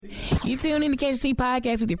You tune in to Catch the Tea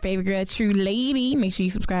Podcast with your favorite girl, Tru Lady. Make sure you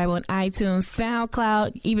subscribe on iTunes,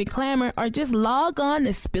 SoundCloud, even Clamor, or just log on to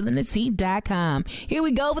spillingthetea.com. Here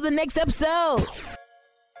we go for the next episode.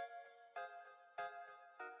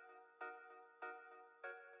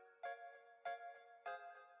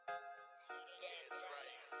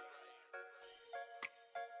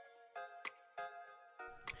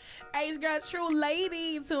 Hey, it's girl Tru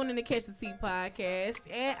Lady. Tune in to Catch the Tea Podcast,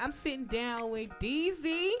 and I'm sitting down with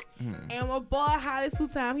Deezy and my boy Holli.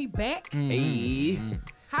 2-time he back. Hey.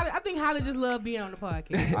 Holli, I think Holli just love being on the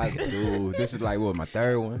podcast. I do. This is like what, my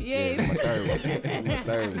third one? Yeah. My third one. My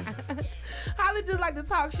third one. Holli just like to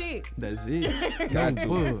talk shit. That's it. Got to.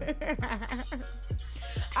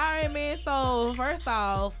 All right, man. So first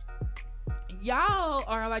off, y'all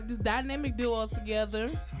are like this dynamic duo together.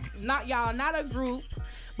 Not y'all, not a group.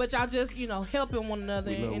 But y'all just, helping one another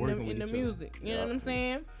in the music. You know what I'm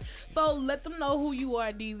saying? So let them know who you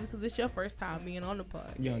are, Deezy, because it's your first time being on the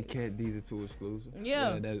podcast. Young Cat, Deezy 2 exclusive.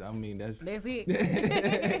 Yeah. That's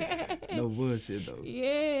it. No bullshit, though.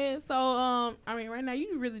 Yeah. So, right now,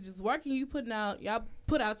 you really just working. Y'all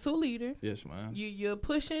put out 2 leaders. Yes, ma'am. You're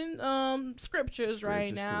pushing scriptures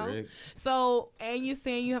right now. Correct. So, and you're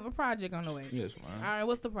saying you have a project on the way. Yes, ma'am. All right,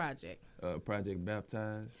 what's the project? Project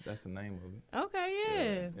Baptized. That's the name of it. Okay,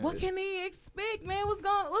 yeah. What can he expect, man? What's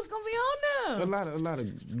gonna be on there? So a lot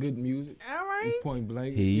of good music. All right. Point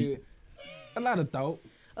blank. Yeah. A lot of thought.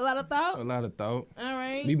 A lot of thought. All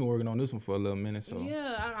right. We've been working on this one for a little minute, so.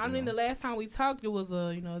 Yeah, I mean the last time we talked, it was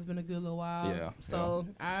it's been a good little while. Yeah. So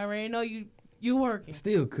I already know you working.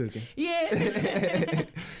 Still cooking. Yeah.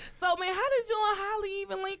 So man, how did you and Holli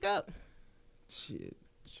even link up? Shit.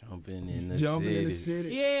 Jumping in the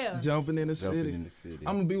city. Yeah. Jumping in the city.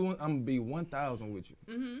 I'm gonna be 1,000 with you.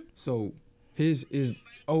 Mm-hmm. So his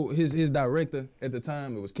director at the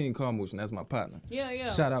time, it was King Carmouche, and that's my partner. Yeah.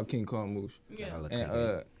 Shout out King Carmouche. Yeah.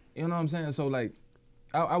 And you know what I'm saying? So like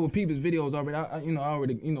I would peep his videos already. I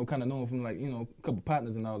already kind of know him from like a couple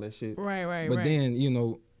partners and all that shit. Right. But then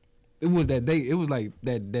it was that day. It was like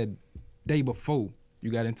that day before you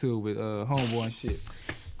got into it with Homeboy and shit.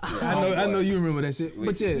 I know you remember that shit.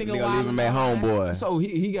 But yeah, nigga leave him at Homeboy. So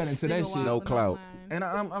he got into that shit. No clout. And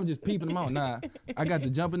I'm just peeping him out. Nah, I got the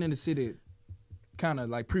Jumping in the City kind of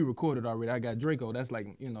like pre-recorded already. I got Draco. That's like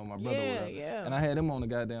my brother. Yeah. And I had him on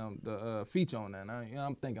the feature on that. And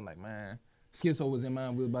I'm thinking like, man, Schizo was in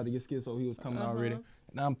mind. We was about to get Schizo. He was coming already.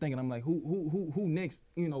 Now I'm thinking, I'm like, who next?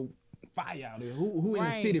 Fire out there. Who in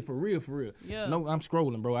the city for real? Yeah. No, I'm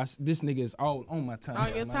scrolling, bro. This nigga is all on my timeline.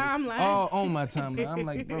 On your timeline. All on my timeline. I'm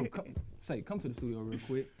like, bro, come to the studio real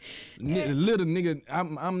quick. Little nigga,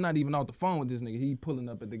 I'm not even off the phone with this nigga. He pulling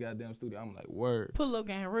up at the goddamn studio. I'm like, word. Pull up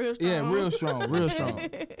game real strong. Yeah, real strong.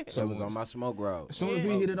 So it was on my smoke route. As soon as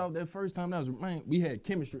we hit it off that first time, we had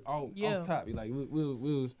chemistry off top. Like we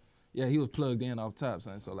was. Yeah, he was plugged in off top,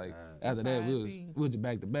 son. So like after that, we was just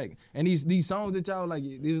back to back. And these songs that y'all like,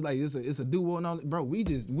 it was like it's a duo and all that, bro. We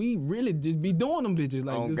really just be doing them bitches,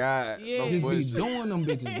 like. Oh God, yeah. Just be doing them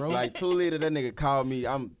bitches, bro. Like 2 Lady, that nigga called me.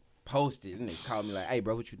 I'm posted. That nigga called me like, "Hey,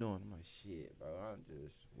 bro, what you doing?" I'm like, "Shit, bro, I'm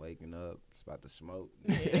just waking up, just about to smoke.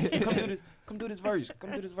 Come do this verse.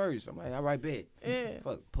 I'm like, "All right, bet." Yeah.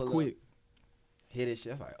 Fuck, pull Quick. up, hit it.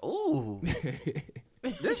 Shit. I was like, "Ooh."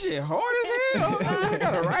 This shit hard as hell. I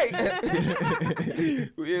gotta write.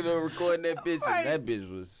 We ended up recording that bitch, and that bitch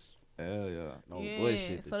was hell yeah. No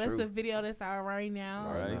bullshit. So that's the video that's out right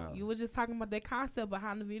now. Right. You were just talking about that concept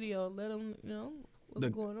behind the video. Let them, what's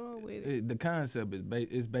going on with it. The concept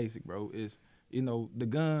is basic, bro. It's the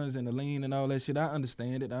guns and the lean and all that shit. I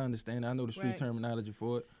understand it. I know the street terminology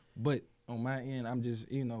for it. But on my end, I'm just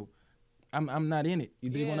I'm not in it. You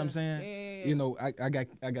dig what I'm saying? Yeah. I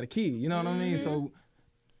got a kid. You know what I mean? So.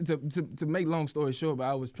 To make long story short, but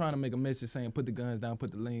I was trying to make a message saying put the guns down, put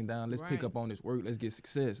the lean down, let's pick up on this work, let's get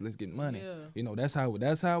success, let's get money. Yeah. That's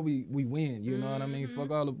how we win, you know what I mean? Fuck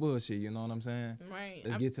all the bullshit, you know what I'm saying? Right.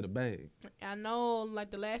 Let's get to the bag. I know like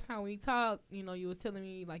the last time we talked, you were telling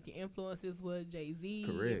me like your influences were Jay-Z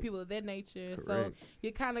and people of that nature. Correct. So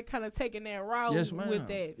you're kind of taking that route with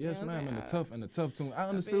that. Yes, ma'am. And the tough tune. I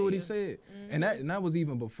understood what he said. And that was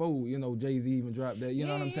even before, Jay-Z even dropped that. You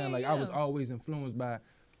know what I'm saying? Like I was always influenced by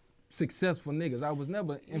successful niggas. I was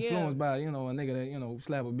never influenced by, a nigga that,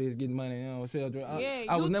 slap a bitch, get money, sell drugs.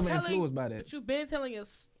 I was never influenced by that. But you've been telling your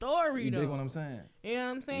story, you though. dig what I'm saying? You know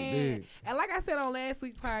what I'm saying? You dig. And like I said on last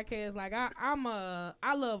week's podcast, like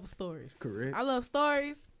I love stories. Correct. I love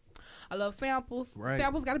stories. I love samples. Right.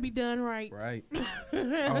 Samples got to be done right. Right.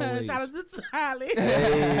 Shout out to Tyler.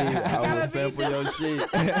 Hey, I will sample your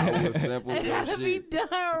shit. I will sample your Gotta be shit. done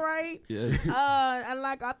right. Yeah. I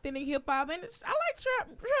like authentic hip hop, and I like trap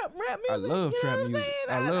rap music. I love trap what I'm music. saying?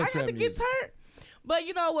 I love I trap got to music. get turned. But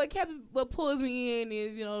you know what pulls me in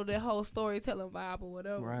is that whole storytelling vibe or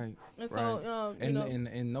whatever. Right. And so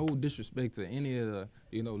and no disrespect to any of the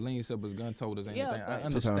lean suppers, gun toters, anything. Yeah, I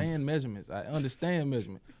understand measurements.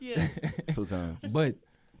 Yeah. 2 times. But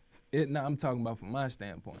I'm talking about from my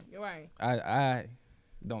standpoint. You're right. I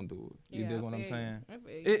don't do it. You Yeah, dig what I I'm feel saying? you. I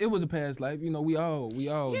feel you. It was a past life. We all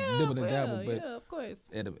dibbled and dabbled, but yeah, of course.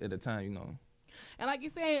 at a time, And like you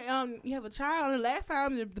said, you have a child. And last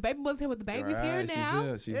time the baby was here, but the baby's here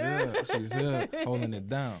now. She's here, holding it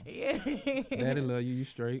down. Yeah. Daddy love you. You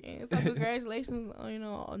straight. And so congratulations,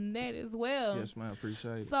 on that as well. Yes, man.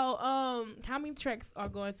 Appreciate it. So, how many tracks are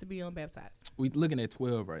going to be on Baptized? We looking at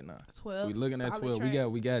 12 right now. 12. We looking at 12. Tracks.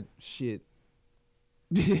 We got shit.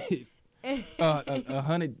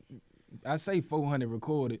 100. I say 400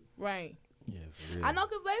 recorded. Right. Yeah, for real. I know,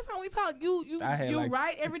 cause last time we talked, you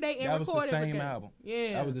write every day and record every day. That was the same album.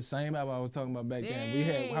 Yeah. That was the same album I was talking about back then. We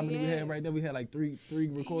had how many we had right there? We had like three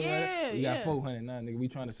recorded. Yeah, right? We got 400 now, nigga. We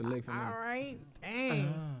trying to select from them. All right.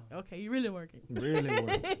 Dang. Okay, you really working.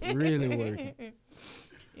 Really working.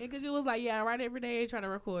 Yeah, cause you was like, I write every day, try to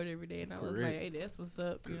record every day, and I was like, hey, that's what's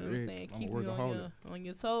up. You know what I'm saying? I'm Keep a you workaholic. on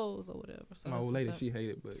your toes or whatever. So My old lady, she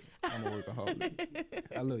hated, but I'm a workaholic.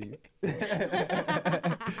 I love you.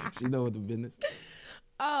 She know what the business.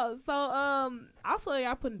 Oh, so also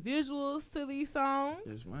y'all putting visuals to these songs,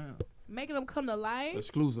 Yes, ma'am. making them come to life.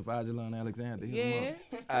 Exclusive, Ajalon Alexander. Yeah.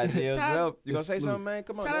 Ideas. You gonna say something, man?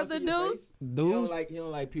 Come on. Shout out to Deuce. He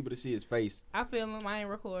don't like people to see his face. I feel him. I ain't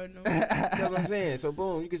recording them. That's what I'm saying. So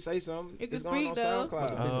boom, you can say something. You can It's speak, on though.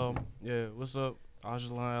 SoundCloud. Yeah, what's up?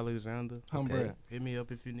 Ajalon Alexander. Humbra. Hit me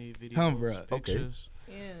up if you need videos, Humbra. pictures,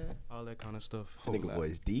 Yeah. all that kind of stuff. Nigga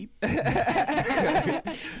voice deep. Hey,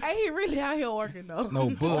 he really out here working though.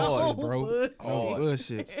 No bullshit, bro. bullshit. No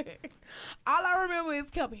bullshit. All I remember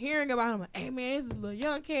is kept hearing about him. Like, hey man, this is a little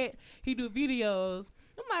young cat. He do videos.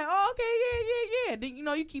 I'm like, oh, okay, yeah. Then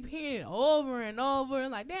you keep hearing it over and over.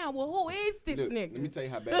 And like, damn, well, who is this Look, nigga? Let me tell you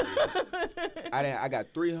how bad it is. I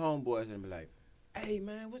got 3 homeboys and be like, hey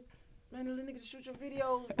man, man, the little nigga shoot your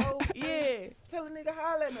videos, bro. Yeah. Tell the nigga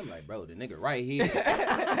holler at me. I'm like, bro, the nigga right here.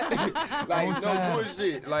 Like, no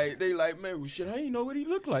bullshit. Like, they like, man, well, shit, I ain't know what he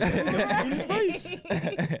looked like. I never seen his face.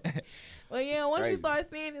 Well, yeah, once Crazy. you start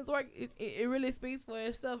seeing his work, it really speaks for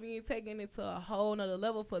itself, and you're taking it to a whole nother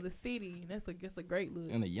level for the city. That's a great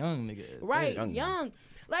look. And a young nigga. Right, Yeah, young.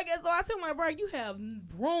 Like, so I tell my bro, you have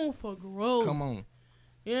room for growth. Come on.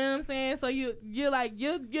 You know what I'm saying? So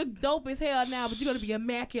you're dope as hell now, but you're gonna be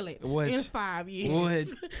immaculate in 5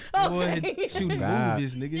 years. What? Shooting God.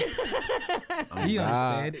 movies, nigga. He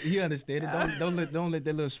understand it. He understand it. Don't let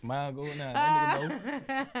that little smile go now. That nigga know.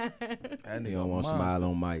 That nigga He don't want to monster. smile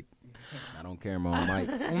on mic. I don't care on mic.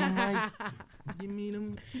 On mic. Give me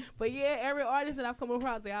them. But yeah, every artist that I've come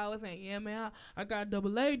across, they always saying, yeah, man, I got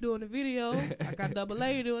Double A doing the video. I got Double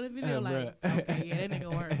A doing the video. Like, okay, yeah, that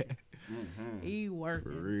nigga working. He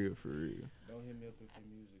working. For real. Don't hit me up if your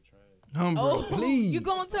music trash. Oh, please. You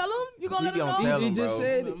gonna tell him? You gonna let him gonna know? tell him, He just bro.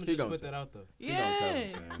 said I'm it. gonna He just gonna put tell that out there. gonna Yeah. tell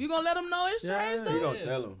him, son. You gonna let him know it's trash He though? gonna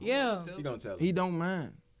tell him. Yeah. He gonna tell him. He don't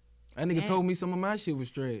mind. That nigga told me some of my shit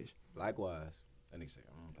was trash. Likewise. That nigga said,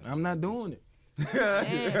 I'm not doing it.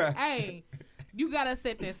 Man, hey, you gotta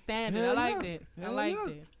set that standard. Hell I like yeah. that. I Hell like yeah.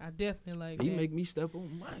 that. I definitely like He that. make me step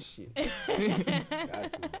on my shit.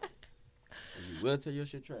 Got to. You will tell your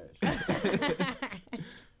shit trash.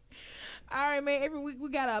 All right, man. Every week we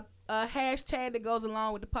got a hashtag that goes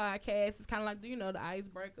along with the podcast. It's kind of like the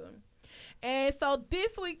icebreaker. And so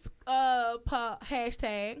this week's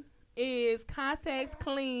hashtag is Contacts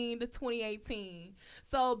Clean the 2018.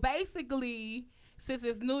 So basically, since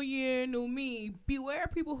it's New Year, new me, beware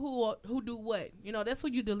people who do what. That's who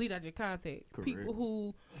you delete out your contacts. Correct. People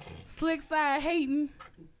who slick side hating.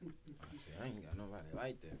 I ain't got nobody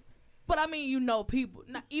like that. But I mean, people.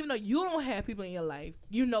 Not, even though you don't have people in your life,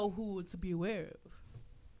 you know who to be aware of.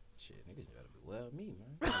 Shit, niggas gotta be well with me,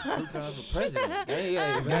 man. 2 times for president. Gang.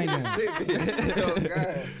 Oh,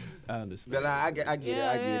 God. I understand. But I get it. I get it. You know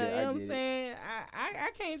what I I'm get it. saying?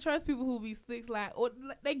 I can't trust people who be slick like, or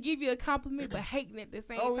they give you a compliment but hating at the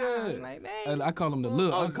same time. Yeah. Like, dang. I call them the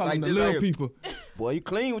little. I call them the little people. Boy, you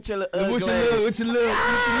clean with your little What you little?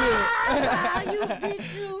 You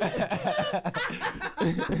bitch, you.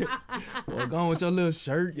 Boy, go on with your little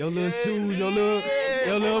shirt, your little shoes, your little.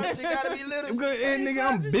 She gotta be little. Nigga,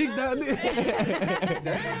 I'm big down there.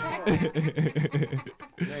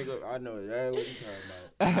 I know that. What you talking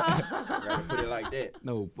about? Gotta put it like that.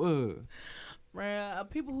 No, Bruh,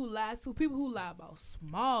 people who lie about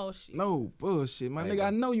small shit. no bullshit, my nigga. I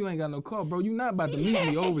know you ain't got no car, bro. You not about to meet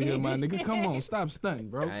me over here, my nigga. Come on, stop stunting,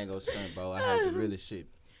 bro. I ain't gonna stunt, bro. I have the realest shit.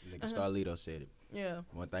 Nigga Starlito said it. Yeah.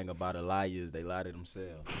 One thing about a lie is they lie to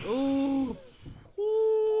themselves. Ooh.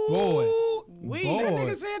 Boy. We. That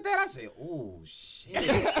nigga said that. I said, ooh, shit.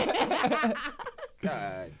 God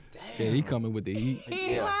damn. Yeah, he coming with the heat.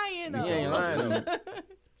 He ain't lying though. He ain't lying though.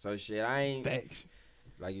 So shit, I ain't. Facts.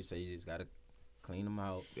 Like you say, you just gotta clean them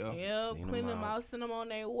out. Yeah, clean them out, send them on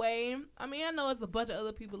their way. I mean, I know it's a bunch of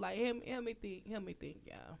other people like him. Help me think,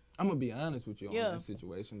 y'all. I'm gonna be honest with you on this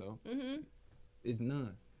situation though. It's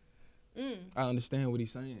none. I understand what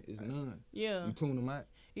he's saying. It's none. Yeah. You tune them out.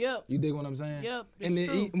 Yep. You dig what I'm saying? Yep. And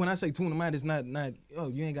then when I say tune them out, it's not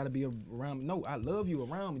you ain't gotta be around. No, I love you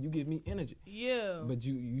around me. You give me energy. Yeah. But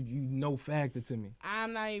you no factor to me.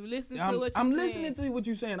 I'm not even listening to what you're saying. I'm listening to what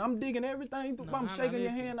you're saying. I'm digging everything. I'm shaking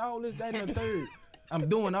your hand, all this, that, and the third. I'm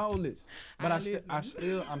doing all this, but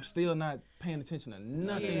I'm still not paying attention to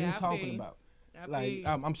nothing you talking about. Like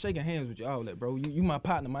I'm shaking hands with you, all that, bro. You my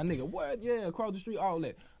partner, my nigga. What? Yeah, across the street, all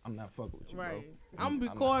that. I'm not fucking with you, bro. I'm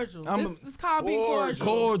gonna be cordial. It's called being cordial.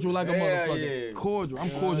 Cordial like a motherfucker. Yeah. Cordial. I'm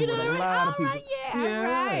cordial with a lot of people.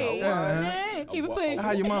 Yeah. Keep it pushing.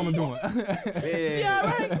 How your mama doing? She all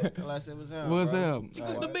right? Tell I said what's up? She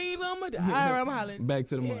cooked the beans on my day. All right, I'm hollering. Back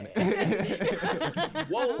to the money.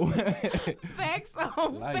 Whoa. Facts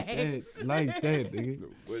on facts. Like that, nigga.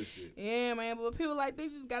 Yeah, man. But people like they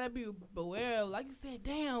just gotta be beware. Like you said,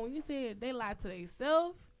 damn. When you said they lie to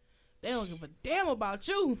themselves. They don't give a damn about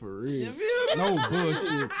you. For real. No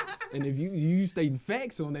bullshit. And if you stating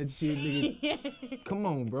facts on that shit, nigga, come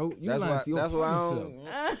on, bro. You lying to your fucking self.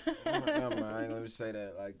 I ain't gonna say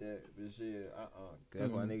that like that. But shit,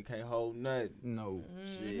 that's why nigga can't hold nothing. No.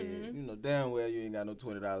 Shit. You know damn well you ain't got no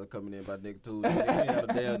 $20 coming in by nigga Tuesday. You ain't got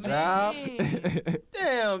no damn job.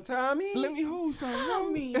 Damn, Tommy. Let me hold something.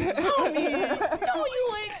 Tommy. No,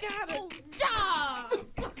 you ain't got a job.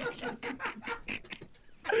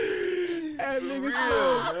 That nigga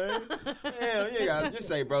man. Damn, you ain't gotta just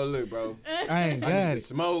say, bro, look, bro. I ain't got it.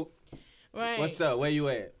 Smoke. Right. What's up? Where you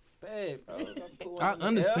at? Babe, bro. I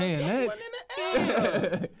understand that.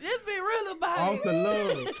 Just be real about Off it. the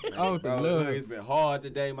love. Off the love. Look, it's been hard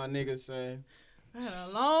today, my nigga, son. I had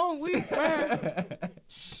a long week, bro.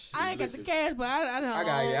 I ain't got the cash, but I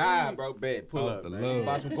got your eye, bro. Bet. Pull up, man.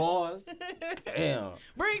 Buy some gauze. Damn.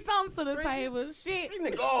 Bring something to the table. Shit. Bring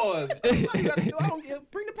the gauze. What you gotta do? I don't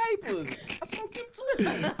give. Bring the papers. I smoke them too.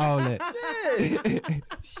 All that. Yeah.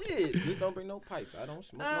 Shit. Just don't bring no pipes. I don't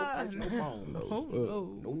smoke no pipes, no phone. No.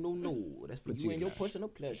 That's for you and your personal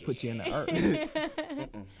pleasure. Put you in the earth.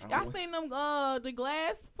 Y'all seen them the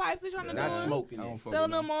glass pipes they trying to do? Not smoking. Sell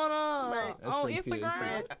them on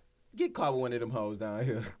Instagram. Get caught with one of them hoes down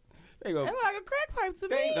here. They go. That's like a crack pipe to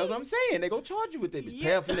me. That's what I'm saying. They gonna charge you with it.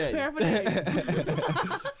 Yeah,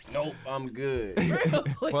 paraphernalia. Nope, I'm good.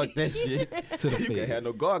 Fuck that shit. You can't have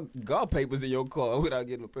no guard papers in your car without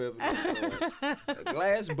getting a paraphernalia. A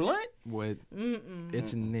glass blunt? What?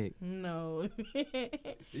 It's a nick. No.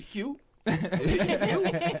 It's cute.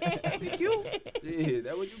 It's cute. Yeah,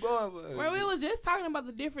 that's what you going for. Well, we was just talking about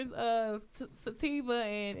the difference of sativa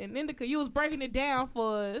and indica. You was breaking it down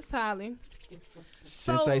for us, Holli.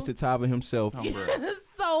 Sensei Sativa himself.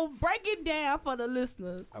 So break it down for the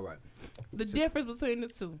listeners. All right. The difference between the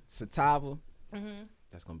two. Sativa.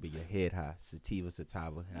 That's gonna be your head high. Sativa,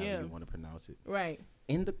 however you want to pronounce it. Right.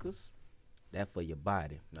 Indicas. That for your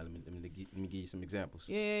body. Now let me give you some examples.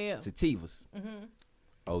 Yeah. Sativas.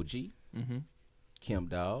 OG. Kim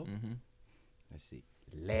Dog. Let's see.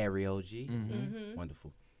 Larry OG.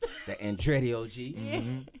 Wonderful. The Andretti OG.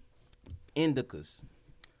 Indicas.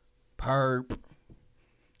 Perp.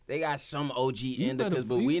 They got some OG indicas,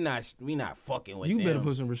 but we not fucking with them. You better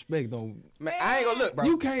put some respect on. Man, I ain't gonna look, bro.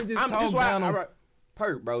 You can't just talk down on.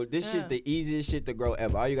 Perp, bro. This shit the easiest shit to grow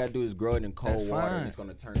ever. All you gotta do is grow it in cold water and it's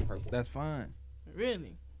gonna turn purple. That's fine.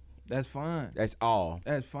 Really? That's fine. That's all.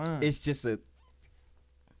 That's fine. It's just a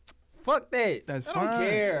fuck that. That's I fine. don't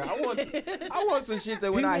care. I want some shit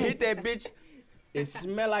that when I hit that bitch, it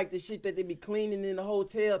smell like the shit that they be cleaning in the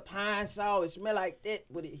hotel, pine saw. It smell like that,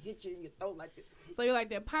 but it hit you in your throat like that. So you like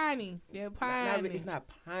that piney? That piney. It's not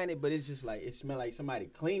piney, but it's just like it smell like somebody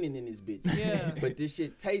cleaning in this bitch. Yeah. But this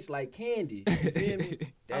shit tastes like candy. You feel me?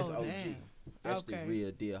 That's OG. Damn. That's Okay. the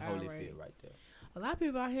real deal Holy Alright. feel right there. A lot of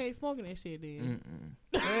people out here ain't smoking that shit then.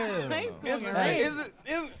 Hell They no. smoking Reggie.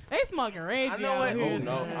 They smoking Reggie. I know what. out Oh here, no,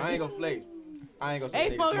 son. I ain't gonna flex. I ain't gonna say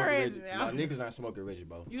They niggas smoking smoking Reggie Reggie. now. No, niggas not smoking Reggie,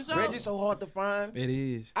 bro. You sure? Reggie so hard to find. It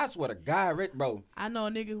is. I swear to God, bro. I know a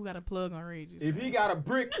nigga who got a plug on Reggie. If he got a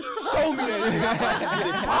brick, show me that nigga. I'm about to get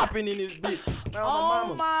it popping in this bitch. Man,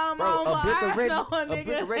 Oh my bro, mama, a brick I of Reggie, know a a brick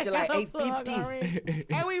nigga of Reggie like got a plug on $8.50. Reggie.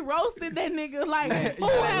 And we roasted that nigga like, who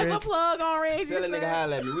has a plug on Reggie? Tell that nigga son?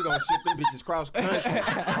 holla at me. We gonna ship them bitches cross country.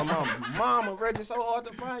 My mama, Reggie so hard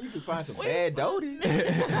to find. You can find some bad doty.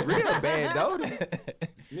 Real bad doty.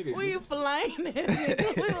 Nigga, We flamed that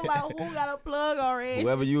nigga. We was like, who got a plug on Reggie?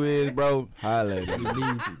 whoever you is, bro, holla at me. We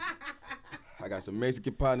need you. I got some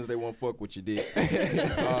Mexican partners, they won't fuck with you, dick. You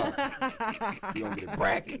gonna get a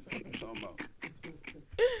bracket. What I'm talking about.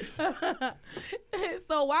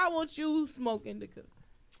 So why won't you smoke indica?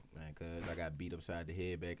 Man, cause I got beat upside the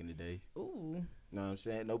head back in the day. Ooh. Know what I'm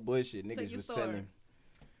saying? No bullshit. Take Niggas your was story.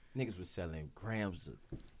 selling grams of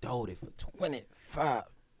doty for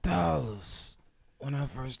 $25 when I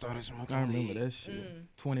first started smoking. I remember weed. that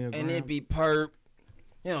shit. 20 a gram. And it be perp.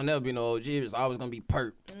 You don't never be no OG. It's always gonna be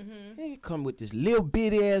perp. Mm-hmm. And you come with this little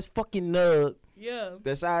bitty ass fucking nug Yeah.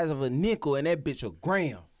 the size of a nickel, and that bitch a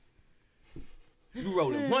gram. You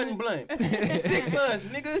rolling one blunt, 6 us,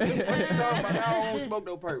 nigga. What you talking about? I don't smoke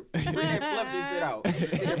no perp. Bring that fluffy shit out.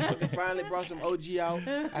 Nigga finally brought some OG out.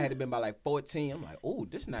 I had to been by like 14. I'm like, ooh,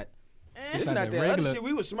 this not not the that other regular. shit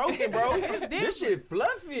we was smoking, bro. This shit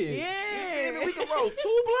fluffy. Yeah. We can roll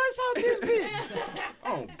 2 blunts out this bitch.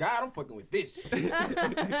 Oh God, I'm fucking with this.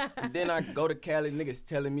 And then I go to Cali, niggas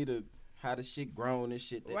telling me how the shit grown and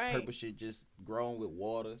shit. That Right. purple shit just grown with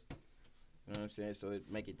water. You know what I'm saying? So it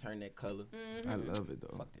make it turn that color. I love it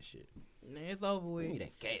though. Fuck that shit. Nah, it's over Give me with.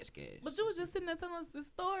 that gas. But you was just sitting there telling us the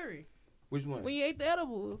story Which one? when you ate the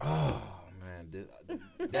edibles. Oh man,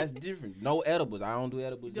 that's different. No edibles. I don't do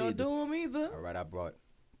edibles Don't either. do them either. All right, I brought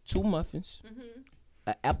 2 muffins, Mm-hmm.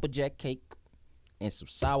 an Applejack cake, and some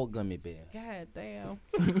sour gummy bears. God damn.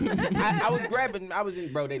 I was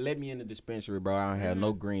in, bro, they let me in the dispensary, bro. I don't have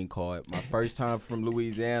no green card. My first time from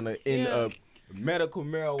Louisiana in Yeah. a medical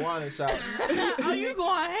marijuana shop. Oh, you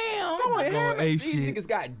going ham? Going ham? ape These shit. niggas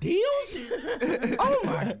got deals? Oh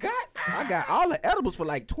my God. I got all the edibles for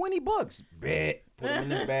like $20. Bet. Put them in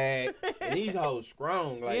the bag. And these hoes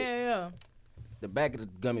strong. Like, Yeah. the back of the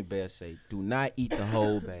gummy bear say, do not eat the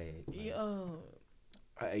whole bag. Yeah.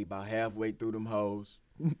 I ate about halfway through them hoes.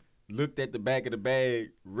 Looked at the back of the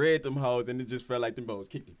bag, read them hoes, and it just felt like them hoes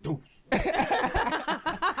kicked the deuce.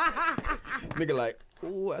 Nigga like,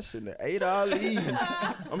 ooh, I shouldn't have ate all these.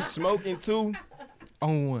 I'm smoking too.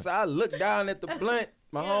 On one. So I looked down at the blunt.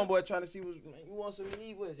 My homeboy trying to see what you want some to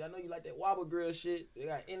eat with. I know you like that Wobble Grill shit. They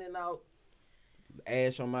got In and Out.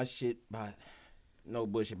 Ash on my shit by no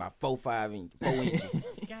bullshit, about 4 inches.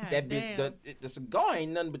 God That damn. bitch, the cigar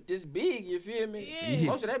ain't nothing but this big. You feel me? Yeah.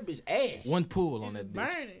 Most of that bitch ash. One pull on It's that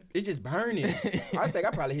bitch. burning. It's just burning. I think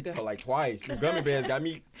I probably hit that hoe like twice. Them gummy bears got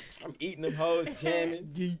me. I'm eating them hoes, jamming.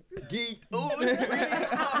 Geeked. Ooh, is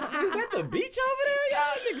that the beach over there?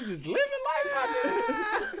 Y'all niggas just living life out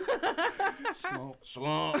there.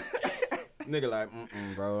 Slump. Nigga like,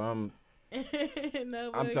 bro. I'm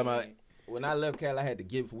talking about when I left Cal, I had to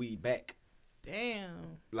give weed back.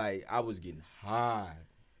 Damn. Like I was getting high.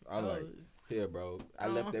 I'm like, here, bro. I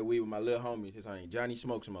left that weed with my little homie. His name Johnny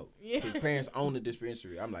Smoke. Yeah. His parents own the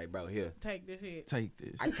dispensary. I'm like, bro, here. Take this shit. Take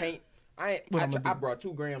this. I can't. What I'ma I do? brought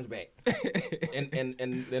 2 grams back,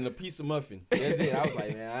 and a piece of muffin. That's it. I was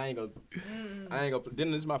like, man, I ain't gonna.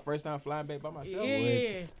 Then this is my first time flying back by myself.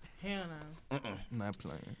 Yeah. Hell no. Not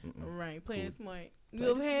playing. Right. Playing smart.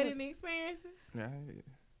 You ever had any experiences? Yeah.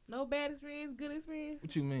 No bad experience, good experience?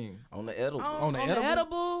 What you mean? On the edible. On the the edible?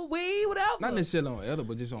 edible, weed, whatever. Not necessarily on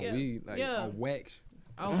edible, just on Yeah. weed, like Yeah. on wax.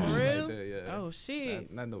 Oh, Some for shit real? Like that, yeah. Oh,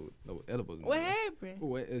 shit. Not no edibles. What no.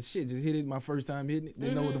 happened? Shit, just hit it my first time hitting it.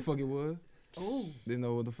 Didn't know what the fuck it was. Ooh. Didn't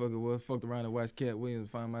know what the fuck it was. Fucked around and watched Cat Williams.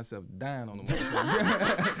 Find myself dying on the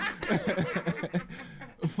motherfucker.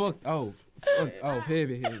 Fucked off.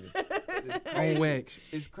 Heavy. On wax.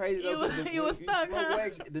 It's crazy You though. was- 'cause you was when stuck, smoke huh?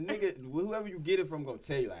 wax, the nigga, whoever you get it from, gonna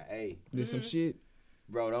tell you like, hey, Did some shit.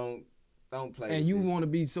 bro, don't play. And with you this. want to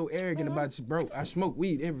be so arrogant about your bro. I smoke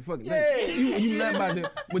weed every fucking Yeah. day. You not about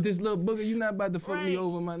to with this little booger. You not about to fuck me Right.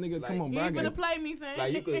 over, my nigga. Come Like, on, You bro. I ain't gonna got play me, son.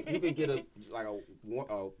 Like you could get a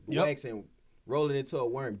Yep. wax and roll it into a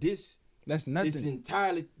worm. This That's nothing.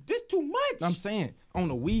 This too much. I'm saying on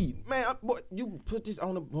the weed. Man, boy, you put this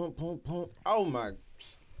on the pump. Oh my.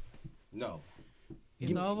 No.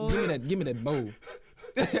 It's over. Give me that bowl.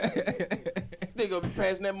 They gonna be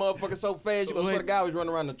passing that motherfucker so fast you gonna swear to God was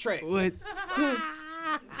running around the track. What?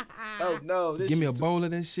 Oh no. Give me a bowl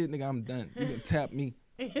of that shit, nigga. I'm done. You can tap me.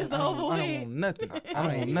 It's over with. I don't want nothing. I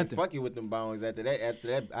don't want nothing. Fuck you with them bones. After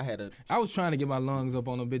that, I was trying to get my lungs up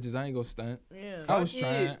on them bitches. I ain't gonna stunt. Yeah. I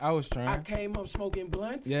was trying. I came up smoking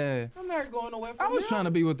blunts. Yeah. I'm not going nowhere from I was trying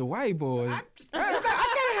to be with the white boys. I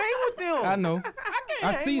can't hang with them. I know.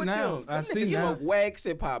 I see now. I see now. Smoke wax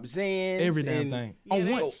and pop Zans. Every damn thing. At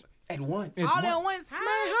once. All at once.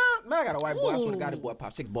 Man, I got a white boy. I swear to God, this boy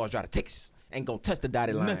pop 6 bars out of Texas. Ain't gonna touch the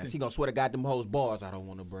dotted lines. Nothing. He gonna swear to God them hoes bars. I don't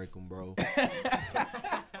want to break them, bro.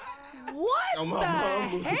 What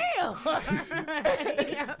the hell?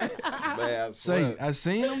 Man, I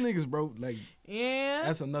seen them niggas, bro. Like, yeah,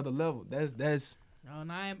 that's another level. That's. Oh,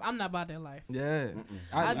 no, I'm not about that life. Yeah,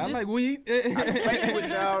 I like weed. I respect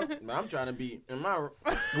with y'all. I'm trying to be in my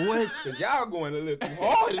what? Cause y'all going a little too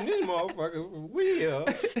hard in this motherfucker. We here.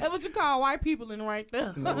 That's what you call white people in right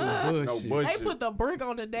there. No bullshit. They put the brick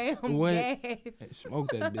on the damn gas. Hey,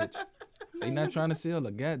 smoke that bitch. They not trying to sell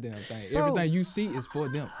a goddamn thing. Everything you see is for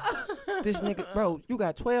them. This nigga, bro, you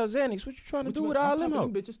got 12 Xanax. What you trying to do with all them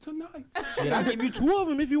bitches tonight? Shit, I'll give you 2 of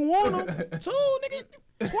them if you want them. 2, nigga.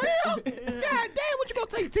 12? God damn, what you gonna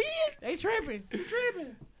take 10? They tripping.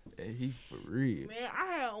 Hey, he for real. Man, I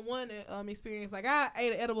had one experience. Like, I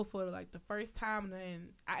ate an edible for like the first time, and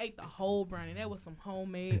I ate the whole brownie. That was some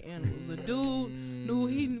homemade animals. A dude knew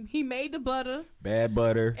he made the butter. Bad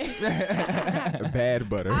butter. Bad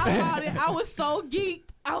butter. I bought it. I was so geeked.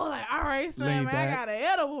 I was like, all right, son, man, I got an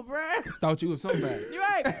edible, bro. Thought you was somebody. You're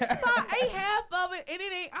right. So I ate half of it, and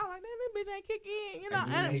it ain't. I was like, damn, this bitch ain't kick in, you know.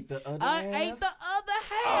 And you ate the other half? half? I ate the other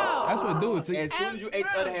half. Oh, that's what do it to you. As soon as you ate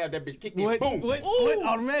the other half, that bitch kicked in. Boom. What?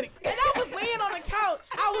 Automatic. And I was laying on the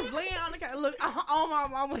couch. Look, oh my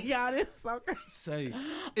mama, y'all, this is so crazy. Say,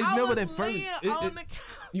 it's never that first. On the couch.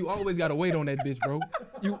 You always gotta wait on that bitch, bro.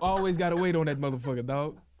 You always gotta wait on that motherfucker,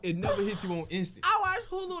 dog. It never hit you on instant. I watched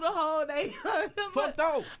Hulu the whole day. Fucked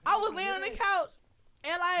off. I was laying on the couch.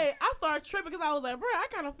 And like I started tripping because I was like, bro, I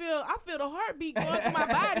feel the heartbeat going through my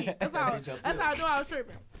body. That's how I knew I was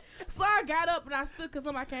tripping. So I got up and I stood because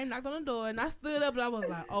somebody came, knocked on the door, and I stood up and I was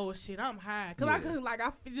like, oh shit, I'm high. Cause I couldn't, like,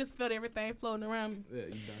 I just felt everything floating around me. Yeah, you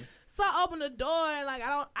done. So I opened the door and like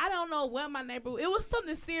I don't know what my neighbor. It was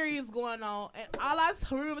something serious going on, and all I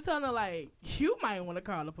remember telling her like, you might want to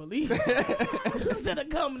call the police instead of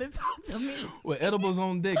coming to talk to me. With edibles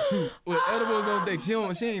on deck too. She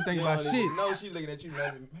ain't thinking about shit. No, she looking at you.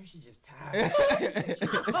 Maybe she just tired.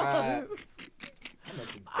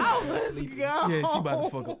 I was gone. Yeah, she about to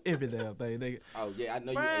fuck up every damn thing. Oh yeah, I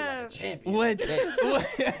know you ate like a champion. What?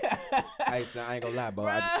 Hey, son, I ain't gonna lie, bro.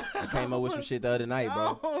 I came up with some shit the other night,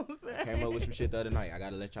 bro. I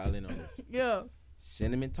gotta let y'all in on this. Yeah.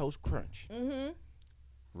 Cinnamon Toast Crunch. Mm-hmm.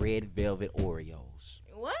 Red Velvet Oreos.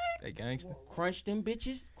 What? They gangster. Crunch them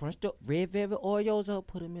bitches. Crunch the Red Velvet Oreos up.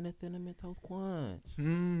 Put them in a Cinnamon Toast Crunch.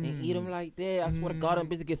 And eat them like that. I swear to God, them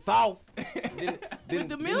bitches get soft. With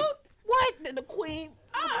the milk? What? The queen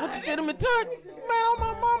with the cinnamon touch? Man, on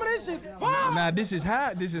my mama, that shit fire. Nah, this is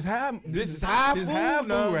high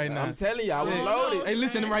food right now. I'm telling you, I was loaded. Hey,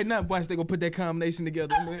 listen right now, boys. They gonna put that combination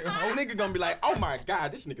together. Whole nigga gonna be like, oh my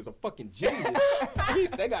God, this nigga's a fucking genius.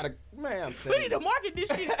 They gotta, man, I'm telling We need to market this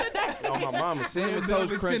shit today. On my mama, Cinnamon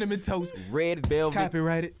Toast Crunch. Cinnamon Toast. Red Velvet.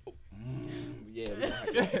 Copyrighted. Yeah,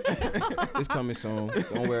 it's coming soon.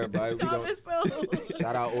 Don't worry about it.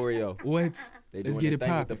 Shout out Oreo. What? Let's get it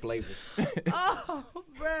poppin'. With the flavors. Oh,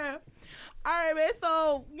 bruh. All right, man.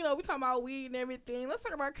 So, we talking about weed and everything. Let's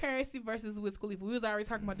talk about Currency versus Wiz Khalifia. We was already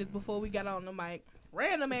talking about this before we got on the mic.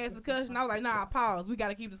 Random ass discussion. I was like, nah, pause. We got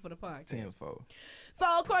to keep this for the podcast. Tenfold. So,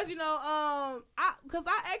 of course, because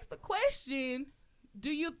I asked the question, do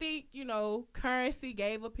you think, Currency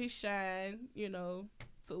gave up his shine, to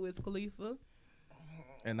Wiz Khalifa?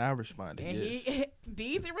 And I responded, yes.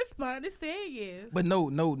 Deezy responded, said yes. But no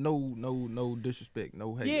disrespect,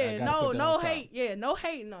 no hate. Yeah, no hate. Yeah, no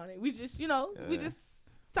hating on it. We just, we just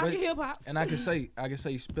talking hip hop. And I can say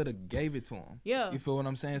Spitter gave it to him. Yeah. You feel what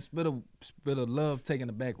I'm saying? Spitter loved taking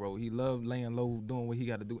the back road. He loved laying low, doing what he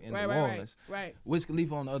got to do in New Orleans. Right. Wiz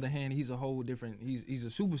Khalifa, on the other hand, he's a whole different. He's a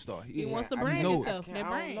superstar. He wants to brand himself. I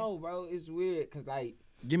don't know, bro. It's weird because like.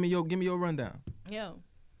 Give me your rundown. Yeah.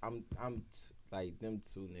 I'm like them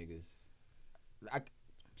two niggas.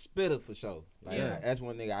 Spitter for sure. Like, that's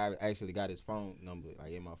one nigga I actually got his phone number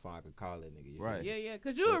like in my phone. I could call that nigga. Right. Yeah.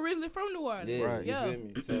 Cause you originally from New Orleans. Yeah. Right. You feel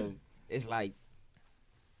me? So it's like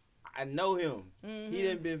I know him. Mm-hmm. He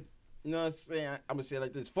done been, you know what I'm saying? I'm gonna say it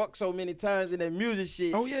like this. Fuck so many times in that music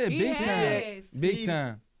shit. Oh yeah, big time. Big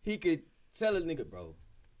time. He could tell a nigga, bro,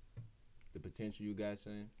 the potential you got,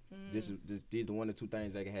 son. These the one or two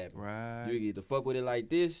things that can happen. Right. You either fuck with it like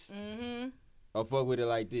this, or fuck with it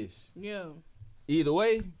like this. Yeah. Either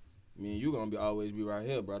way, I mean, you gonna always be right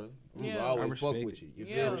here, brother. I'm gonna always fuck with you. You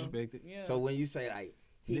feel me? Respect it. Yeah. So when you say like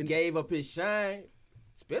he gave up his shine,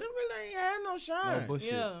 Spitter really ain't had no shine. No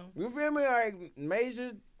bullshit. Yeah. You feel me? Like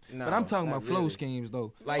major. No, But I'm talking not about flow really. schemes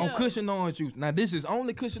though. Like on Cushion Orange Juice. Now this is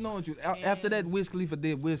only Cushion Orange Juice. After that, Wiz Khalifa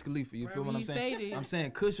did Wiz Khalifa. You feel what I'm saying? I'm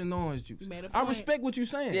saying Cushion Orange Juice. I respect what you're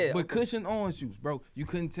saying. Yeah, but Cushion Orange Juice, bro. You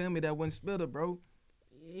couldn't tell me that wasn't Spitter, bro.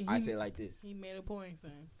 I say it like this. He made a point,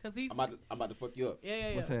 son. Cause he's. I'm about to fuck you up.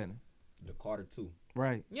 Yeah. What's happening? The Carter 2.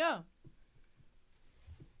 Right. Yeah.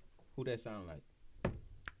 Who that sound like?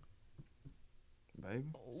 Baby.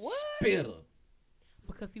 What? Spitter.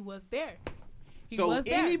 Because he was there.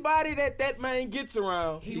 Anybody that man gets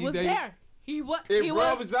around, he was there. He was. It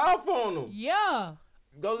rubs off on him. Yeah.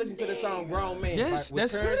 Go listen to the song "Grown Man." Yes,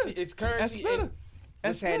 that's Currency. Spitter. It's Currency. That's Spitter.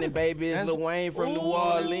 What's happening, baby? It's Lil Wayne from New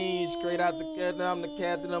Orleans. Straight out the captain. I'm the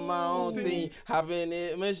captain of my own team. Hop in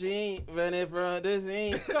the machine, running from the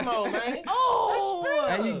scene. Come on, man. Oh.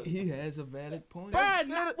 And he has a valid point.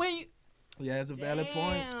 Bruh, when you. He has a valid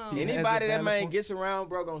point. Anybody that man gets around,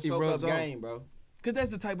 bro, gonna soak up game, bro. Cause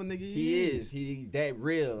that's the type of nigga he is. He that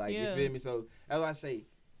real, like you feel me. So that's why I say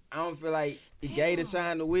I don't feel like he gave the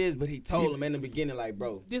shine to Wiz, but he told him in the beginning, like,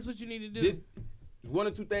 bro, this what you need to do. This one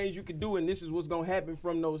or two things you can do, and this is what's gonna happen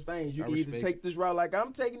from those things. You can either take this route like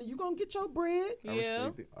I'm taking it, you gonna get your bread.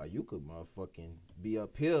 Yeah. Or you could motherfucking be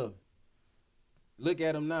up here. Look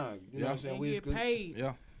at him now. You know what I'm saying? And Wiz get paid.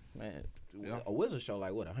 Yeah. Man, a Wizard show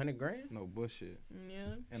like what, $100,000? No bullshit.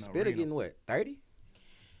 Yeah. Spitter getting what, 30?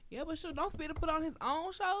 Yeah, but sure, don't Spitter put on his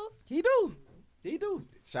own shows? He do.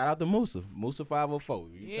 Shout out to Musa 504.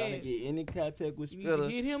 You trying to get any contact with Spitter? You need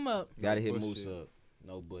to hit him up. Gotta hit Musa up.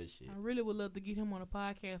 No bullshit. I really would love to get him on a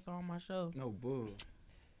podcast or on my show. No bull.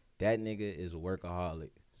 That nigga is a workaholic.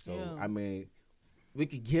 So Yeah. I mean, we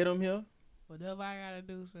could get him here. Whatever I gotta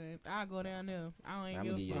do, son. I'll go down there. I ain't I'm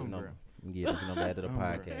gonna give give a you fuck. his number. I'm gonna give you his number after the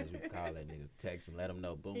podcast. We can call that nigga, text him, let him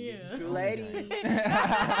know. Boom, Yeah. this is Tru Lady.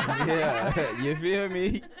 Yeah, you feel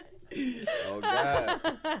me? Oh God.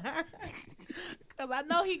 Cause I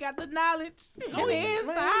know he got the knowledge. Oh, he is.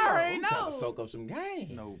 Man, I already I'm trying know. to soak up some game.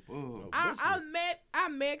 No bull. I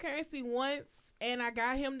met Currency once, and I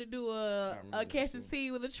got him to do a catch the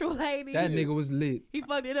tea with a Tru Lady. That nigga was lit. He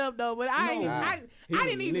fucked it up though, but I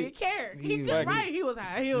didn't even care. He just right. He was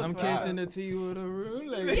high. He was. I'm catching the tea with a real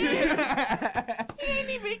lady. He didn't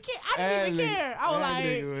even care. I didn't even care. I was like,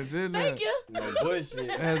 thank you. No bullshit.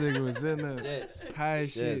 That nigga was in there. Yes. High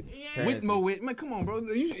as shit. Yes. With more wit. Man, come on, bro.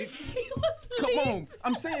 Come on.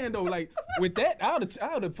 I'm saying though, like with that, I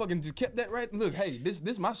would have fucking just kept that right. Look, hey,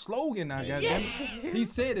 this my slogan now, goddamn. He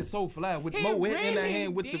said it so fly with more wit in the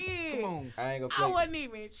hand with the. Come on. I ain't gonna. I wasn't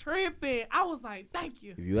even tripping. I was like, thank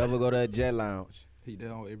you. If you ever go to a jet lounge, He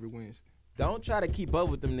did on every Wednesday. don't try to keep up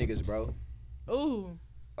with them niggas, bro. Ooh.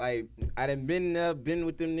 Like I done been there, been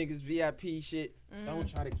with them niggas VIP shit. Don't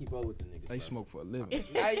try to keep up with them niggas. They bro. smoke for a living.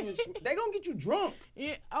 Not even they gonna get you drunk.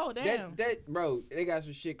 Yeah. Oh damn. That bro, they got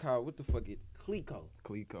some shit called what the fuck it Clico.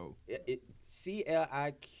 Clico. It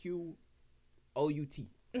CLIQOUT.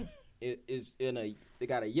 It is in a. They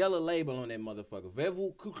got a yellow label on that motherfucker.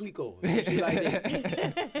 Vevu Clico. Shit like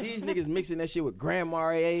that. These niggas mixing that shit with Grand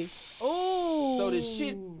Marnier. Ooh. So the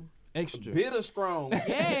shit Extra. bitter strong.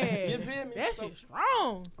 Yeah. You feel me? That shit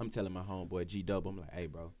strong. I'm telling my homeboy G-Dub, I'm like, hey,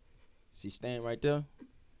 bro, see Stan right there?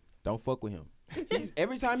 Don't fuck with him.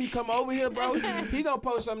 Every time he come over here, bro, he gonna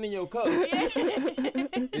post something in your cup.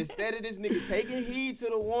 Instead of this nigga taking heed to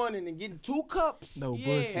the warning and getting 2 cups, No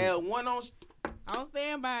bullshit. had one on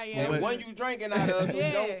Standby, yeah. and one you drinking out of, so you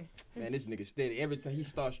Yeah. don't. Man, this nigga steady. Every time he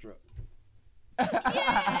starstruck.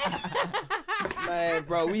 Man,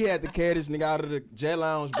 bro, we had to carry this nigga out of the jet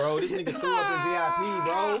lounge, bro. This nigga threw up in VIP,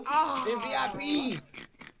 bro. In VIP.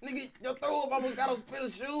 Nigga, your throw up almost got on spill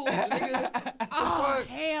shoes, nigga. Oh,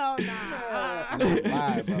 hell nah. No,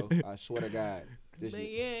 lie, bro. I swear to God. This But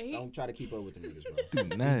nigga, yeah, he- don't try to keep up with them niggas, bro. Do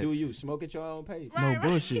Just not. do you. Smoke at your own pace. No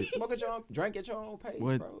bullshit. Smoke at your own, drink at your own pace,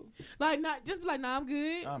 What? bro. Like, not just be like, nah, I'm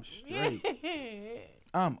good. I'm straight. Yeah.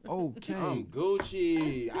 I'm okay. I'm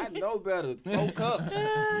Gucci. I know better. 4 cups.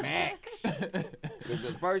 Max. Cause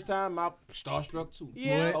the first time I starstruck too.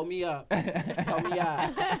 Yeah. Hold me up. Hold me up.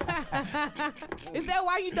 Is that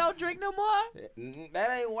why you don't drink no more?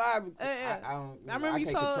 That ain't why. I remember I you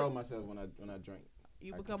can't told- control myself when I drink.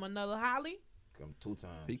 You become another Holli? Come 2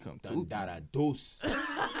 times. He come 2 times. Deuce.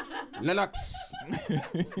 Lennox.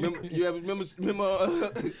 remember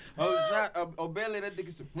shot Belly, that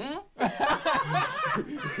nigga said,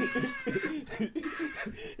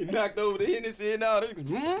 He knocked over the Hennessy and all that.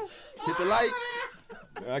 Hit the lights.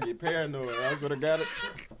 I get paranoid. I swear to God,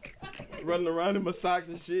 running around in my socks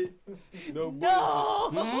and shit. No.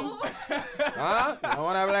 Huh? You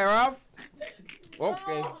want to play rough?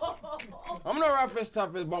 Okay. I'm not rough as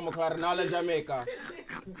tough as Bomba and all of Jamaica.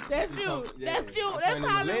 That's you. Yeah. That's you. That's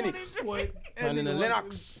how Lennox. Turning to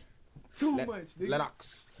Lennox. Too much, nigga.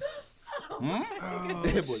 Lennox.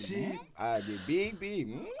 Oh, shit. I did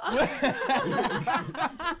big.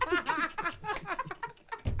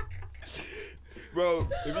 Bro,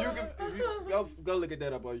 if y'all go look at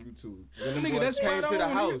that up on YouTube. When Nigga, that's came to the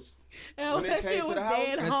house. And that shit was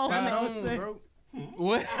dead home. Bro.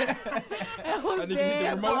 What? That was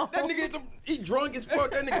dead home. That nigga, he drunk as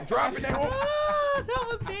fuck. That nigga dropping that home. That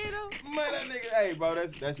was dead home. Man, that nigga, hey, bro,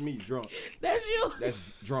 that's me drunk. That's you.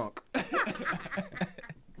 That's drunk.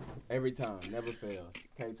 Every time, never fails.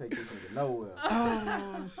 Can't take this nigga nowhere.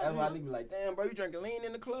 Oh, That's why I be like, damn, bro, you drinking lean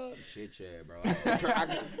in the club? Shit, yeah, bro.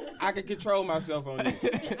 I can control myself on this.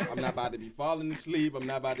 I'm not about to be falling asleep. I'm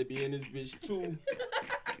not about to be in this bitch too.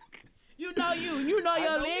 You know your limit.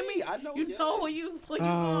 I know. You know what you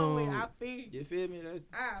going with. I feel you. You feel me?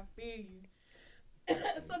 I feel you.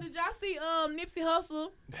 So did y'all see Nipsey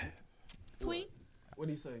Hussle tweet?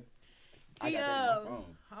 What'd he say? I got that in my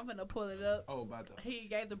phone. I'm gonna pull it up. Oh, about the. He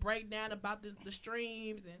gave the breakdown about the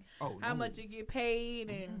streams and how no. much you get paid,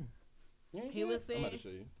 and he was I'm about to saying, show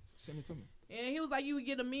you. Send it to me. and he was like, you would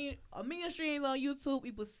get a million streams on YouTube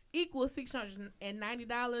equal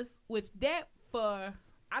 $690, which that for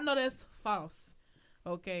I know that's false.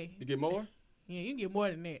 Okay, You get more? yeah, you can get more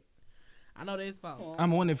than that. I know that's false.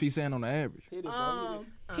 I'm wondering if he's saying on the average. Hit it, bro.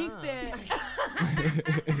 He said.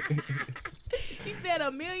 He said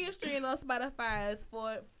a million streams on Spotify is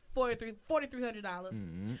for $4,300.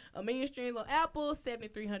 Mm-hmm. A million streams on Apple,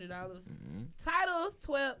 $7,300. Mm-hmm. Titles,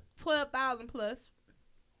 12,000 plus.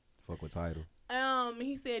 Fuck with title.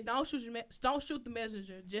 He said don't shoot the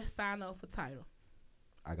messenger, just sign up for Tidal.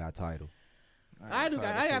 I got title. I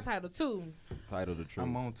got Tidal too. Title the truth.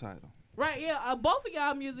 I'm on title. Right, yeah. Both of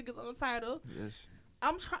y'all music is on Tidal. Yes.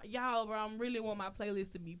 I'm trying, y'all, bro. I'm really want my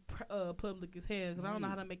playlist to be public as hell because I don't know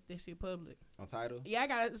how to make that shit public. On title? Yeah, I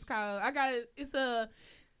got it. It's a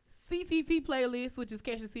CTT playlist, which is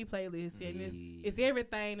Catch the C playlist, and it's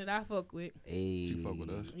everything that I fuck with. Hey. She fuck with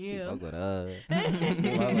us. Yeah. She fuck with us.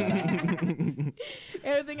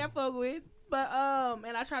 Everything I fuck with. But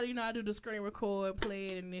and I try to, I do the screen record, play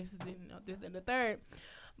it, and this and the third.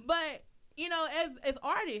 But as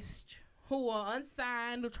artists who are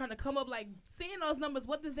unsigned or trying to come up, like seeing those numbers,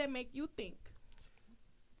 what does that make you think?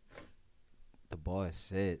 The boy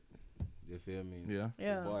said. You feel me? Yeah.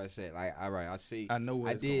 The boy said, like, all right, I see. I know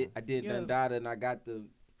where I did Dundada, and I got the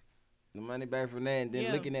money back from that, and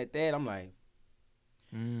then looking at that, I'm like,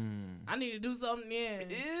 I need to do something. Yeah.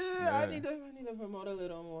 I need to promote a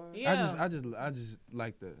little more. Yeah. I just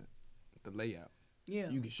like the layout. Yeah.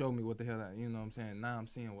 You can show me what the hell you know what I'm saying. Now I'm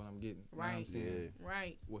seeing what I'm getting. Right. Now I'm seeing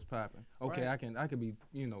what's popping. Okay, right. I could be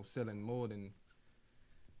selling more than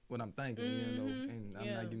what I'm thinking, and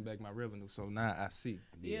I'm not getting back my revenue. So now I see.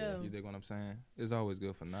 Yeah. You dig what I'm saying? It's always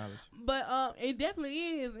good for knowledge. But it definitely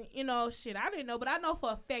is. Shit, I didn't know, but I know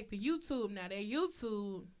for a fact that YouTube now, that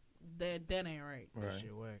YouTube, that ain't right. Right. That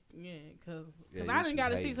shit whack. Yeah, cause I done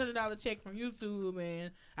got a $600 check from YouTube,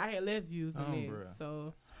 and I had less views than it. Bruh.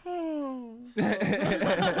 So. $600?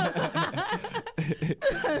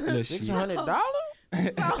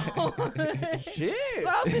 Shit. So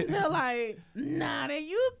I'm sitting there like, nah, that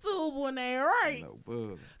YouTube one ain't right. No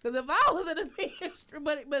bug. Cause if I was in the ministry,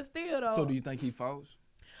 but still though. So do you think he false?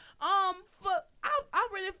 I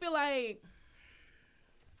really feel like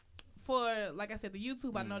for, like I said, the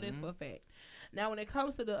YouTube, I know this for a fact. Now, when it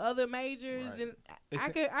comes to the other majors, and I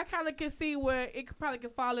kind of can see where it probably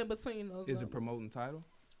could fall in between those. Is numbers. it promoting title?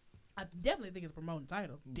 I definitely think it's promoting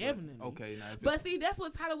Tidal. Definitely. Okay. Now but see, that's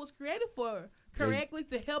what Tidal was created for. Correctly,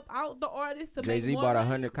 to help out the artists to Jay-Z make more bought money.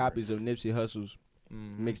 100 copies of Nipsey Hussle's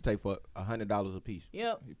mixtape for $100 a piece.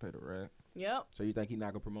 Yep. He paid a rap. Yep. So you think he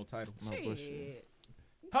not gonna promote title? No bullshit.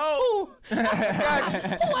 Who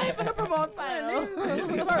ain't gonna promote Tidal?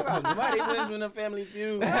 We talk about nobody wins when the family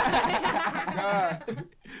feud. God.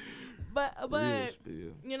 But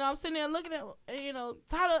I'm sitting there looking at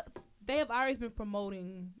Tidal. They have always been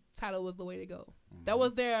promoting Tidal was the way to go. That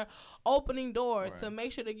was their opening door to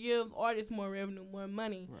make sure to give artists more revenue, more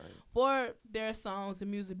money for their songs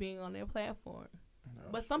and music being on their platform.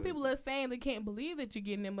 But some people are saying they can't believe that you're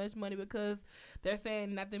getting that much money because they're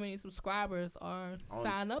saying not that many subscribers are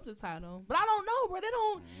signed up to Tidal. But I don't know, bro. They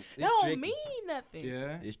don't mean nothing.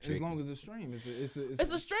 Yeah, it's as long as it's a stream. It's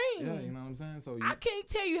a stream. Yeah, you know what I'm saying? So I can't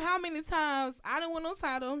tell you how many times I done went on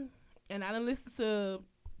Tidal and I done listened to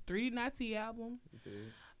 3D Naughty album.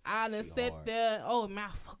 I done sat there. Oh man,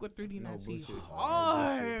 I fuck with 3D Naughty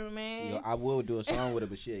hard, man. Yo, I will do a song with her,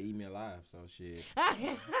 but she'll eat me alive. So shit,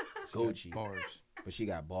 Gucci bars. But she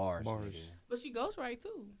got bars. But she ghostwrite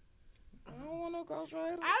too. I don't want no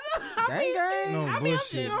ghostwriter. I'm just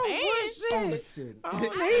saying. I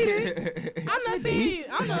don't need it.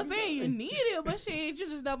 I'm not saying you need it, but shit, you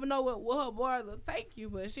just never know what her bars will take you.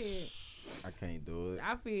 But shit, I can't do it.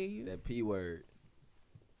 I feel you. That P word.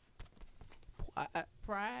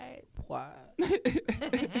 Pride.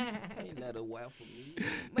 Ain't that a while for me?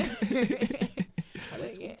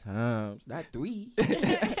 Times, not 3.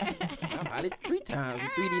 I'm out it 3 times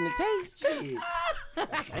with 3D in the tape. Shit.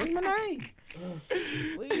 Ain't my name.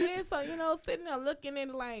 Well, yeah, so, sitting there looking at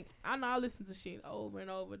it like, I know I listen to shit over and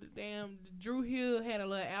over. The damn Dru Hill had a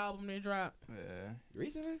little album that dropped. Yeah.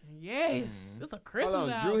 Recently? Yes. It's a Christmas Hold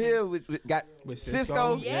on, album. Dru Hill got with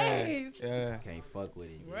Cisco? Yes. Yeah. Can't fuck with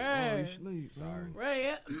it. Right. Oh, you sleep. Sorry. Right,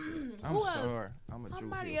 yeah. I'm sorry. I'm a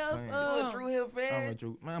Somebody Dru Hill else, fan. You a Dru Hill fan?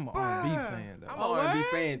 I'm an R&B fan, though. I'm an R&B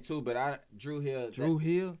fan, too, but Dru Hill. Dru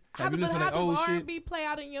Hill? How Have you listened to that old does shit? R&B play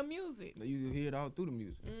out in your music? You hear it all through the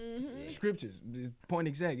music. Mm-hmm. Scriptures, point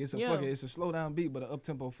exact. It's a slow down beat, but an up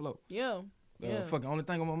tempo flow. Yeah. Fucking only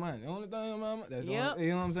thing on my mind. The only thing on my mind. That's Yep. all, you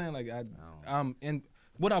know what I'm saying? Like I'm in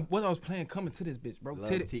what I was playing coming to this bitch, bro.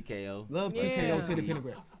 Love TKO. Love TKO Teddy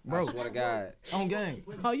Pentagram. Bro. I swear to God. On game.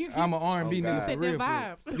 Oh, I'm an R&B nigga for real.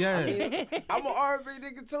 Yeah. I'm an R&B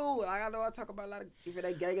nigga too. Like I know I talk about a lot of if it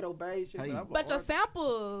ain't gang it obey shit. But your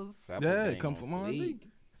samples. Yeah, come from R&B.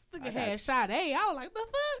 This nigga had Sade. I was like, the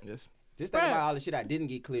fuck? Yes. Just think about all the shit I didn't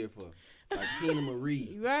get cleared for. Like Tina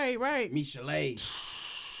Marie. Right. Michelet.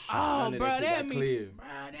 Oh, bro, that Michelet.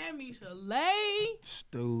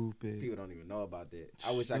 Stupid. People don't even know about that.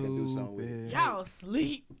 I wish I could do something with it. Y'all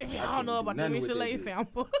sleep if y'all don't know about the Michelet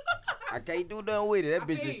sample. I can't do nothing with it. That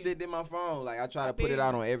bitch just sitting in my phone. Like I try to put it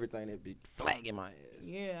out on everything. That bitch flagging my ass.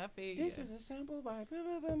 Yeah, I feel you. This is a sample by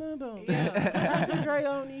boom. Dr. Dre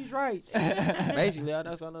on these rights. Basically,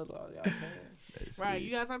 that's all y'all saying. Right,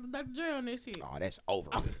 you got something to Dr. Dre on this shit. Oh, that's over.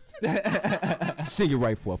 Sing it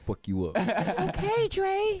right before I fuck you up. Okay,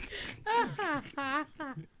 Dre.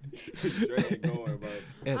 Dre ain't going, bro.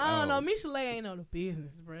 I don't know. Michelet ain't on the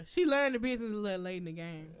business, bro. She learned the business a little late in the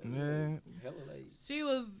game. Yeah. Hella late.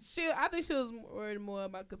 I think she was worried more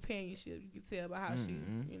about companionship. You can tell by how she,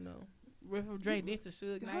 riff of Dre did to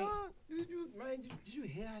Suge Knight. Did you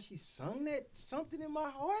hear how she sung that something in my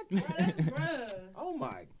heart? Bruh. Oh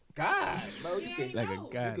my God, bro! You can like a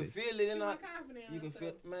goddess. You can feel it in her. You can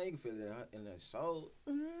feel, man. You can feel it in her soul.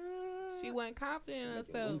 She wasn't confident in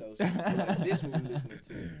herself. Like this one we listening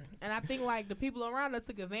to. And I think like the people around her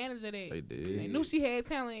took advantage of that. They did. They knew she had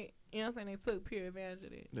talent. You know what I'm saying? They took pure advantage of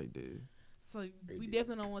that. They did. So we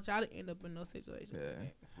definitely don't want y'all to end up in no situation. Yeah.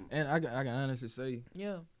 And I can honestly say.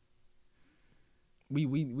 Yeah. We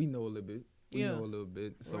know a little bit. We know a little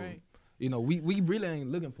bit. So we really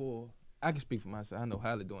ain't looking for. I can speak for myself. I know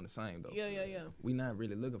Holli doing the same though. Yeah. We not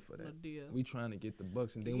really looking for that. No deal. We trying to get the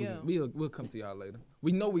bucks and then we'll come to y'all later.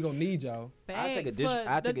 We know we gonna need y'all. I take a distribution.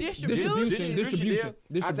 I take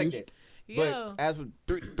that. Yeah. But as for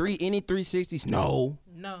any 360s, no.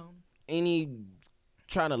 Any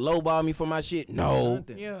trying to lowball me for my shit, no.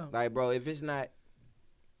 Yeah. Like bro, if it's not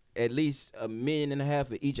at least $1.5 million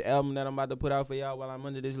for each album that I'm about to put out for y'all while I'm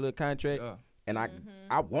under this little contract. Yeah. And I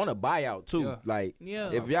want a buyout too. Yeah. Like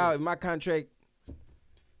if my contract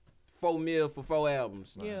 $4 million for 4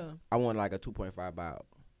 albums, I want like a 2.5 buyout.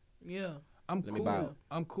 Yeah. I'm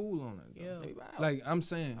cool on it. Yeah. Like I'm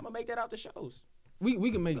saying, I'm gonna make that out the shows.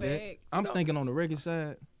 We can make that. I'm thinking on the record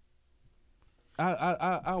side.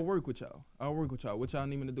 I'll work with y'all. What y'all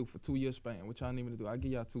need me to do for 2 years span? What y'all need me to do? I'll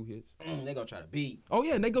give y'all 2 hits. They gonna try to beat. Oh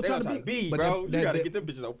yeah, they gonna try to beat, bro. You gotta get them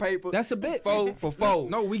bitches on paper. That's a bet. 4 for 4.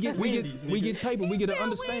 No, we get paper. We get an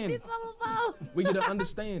understanding. We get an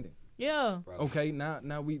understanding. Yeah. Okay, now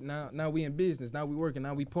we in business. Now we working.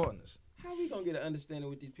 Now we partners. How we gonna get an understanding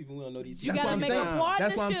with these people? We don't know these You people. gotta make a partnership.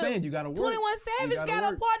 That's what I'm saying. You gotta work. 21 Savage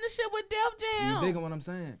got a partnership with Def Jam. You dig on what I'm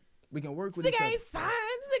saying? We can work with each each other. other. Ain't signed.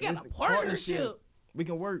 They got a partnership. We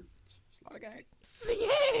can work. Yeah.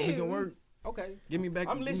 We can work. Okay. Give me back.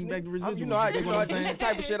 I'm listening. Give me back the residuals. You know what I'm saying? This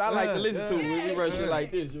type of shit I like to listen to when we run shit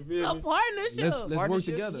like this. You feel me? A partnership. Let's work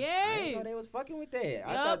together. Yeah. I didn't know they was fucking with that.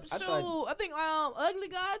 I think Ugly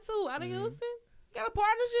God too out of Houston. Got a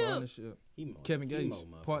partnership. Kevin Gates,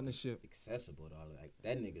 partnership. Accessible to all like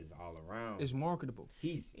that nigga's all around. It's marketable.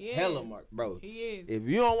 He's hella bro. He is. If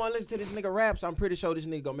you don't want to listen to this nigga raps, I'm pretty sure this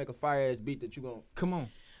nigga gonna make a fire ass beat that you gonna. Come on.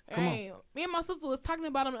 Me and my sister was talking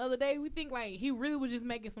about him the other day. We think like he really was just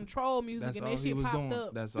making some troll music and that shit popped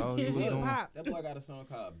up. That's all he was doing. That boy got a song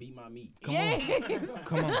called "Beat My Meat." Come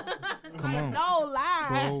on. No lie.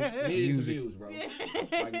 Troll millions of music. views, bro.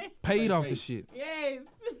 Like, Paid off the shit. Yes.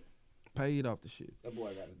 Paid off the shit. That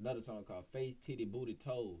boy got another song called "Face, Titty, Booty,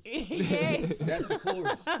 Toes." Yes. That's the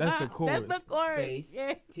chorus. That's the chorus. That's the chorus. Face,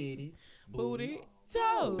 yes. titties, Booty,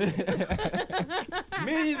 toes.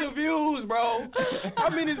 Millions of views, bro. I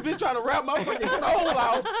mean, this bitch trying to rap my fucking soul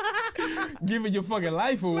out. Giving your fucking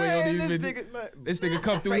life away Man, on these bitches. This nigga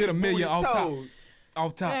come through, hit a million off top.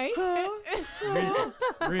 Off top. Hey.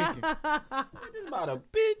 Ricky. This about a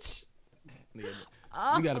bitch. We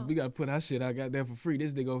gotta put our shit out there for free.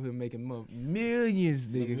 This nigga over here making millions,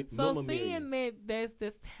 nigga. So seeing that's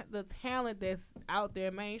the talent that's out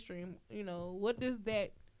there mainstream, you know, what does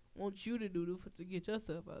that want you to do to get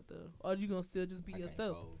yourself out there? Or you gonna still just be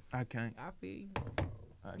yourself? I can't. I feel you.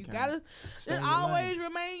 You can't. gotta just always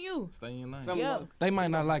remain you. Stay in your lane. Yep. They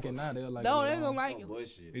might not like it now. They'll like it. No, they gonna like it.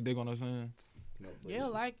 Bullshit. They gonna understand. They'll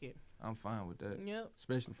like it. I'm fine with that. Yep.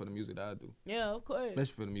 Especially for the music that I do. Yeah, of course.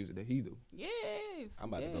 Especially for the music that he do. Yes. I'm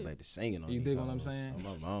about to go back to singing on You these dig what I'm songs. saying?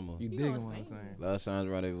 On my mama. You dig what I'm saying? Love Signs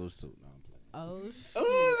Rendezvous too. No, I'm Oh, shit.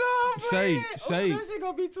 oh, no, Shade. that shit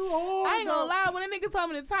gonna be too hard. I ain't gonna lie. When that nigga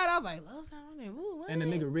told me the title, I was like, Love Sound Rendezvous. What? And the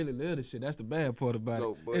nigga really live the shit. That's the bad part about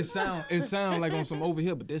No, it. It sound like on some over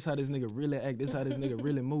here, but this how this nigga really act. This how this nigga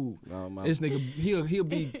really move. No, this nigga he'll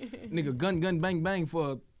be nigga gun bang bang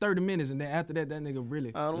for 30 minutes, and then after that nigga really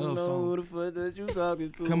I don't love know song. who the fuck that you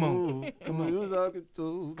talking to. Come on. Who you talking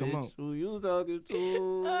to? Come bitch? on. Who you talking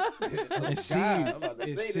to? It's serious.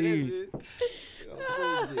 It's serious.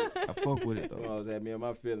 I I fuck with it though. You know what I'm saying? Me and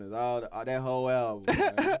my feelings, all that whole album.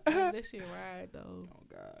 Man. That shit right though. Oh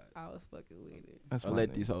God. I was fucking with it. That's Don't my let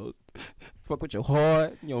nigga. these hoes fuck with your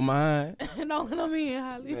heart, your mind. Don't let them in,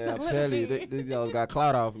 Holly. Man, I'm Don't let telling you, them in. these hoes got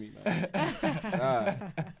clout off me, man.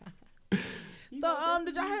 God. So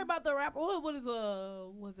did y'all hear about the rapper? What is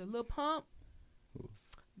was it Lil Pump?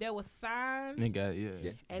 That was signed, Nigga,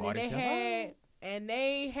 yeah. and then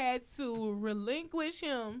they had to relinquish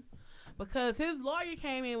him because his lawyer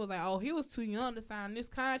came in and was like, oh, he was too young to sign this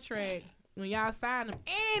contract when y'all signed him,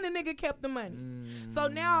 and the nigga kept the money. So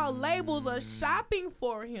now labels are shopping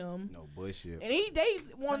for him. No bullshit. And they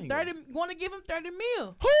want to give him 30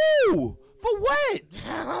 mil. Who? For what?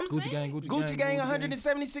 Gucci gang,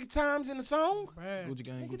 176 times in the song? Gucci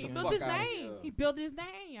gang. He built his name. He built his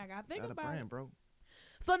name. I gotta think Got a about brand, it. bro.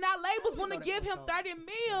 So now labels want to give him 30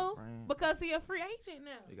 mil Brand. because he a free agent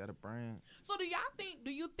now. They got a brand. So do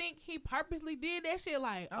you think he purposely did that shit?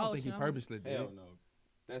 Like, I don't think he purposely did. Hell no.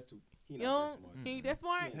 That's too. He You not know, that smart. he ain't that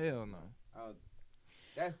smart. Hell no.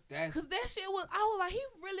 That's Cause that shit was, I was like, he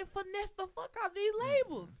really finessed the fuck out these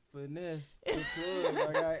labels. finesse. Because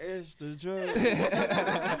I got extra drugs.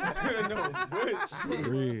 No bullshit.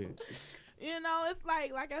 Real. You know, it's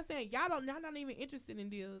like I said, y'all not even interested in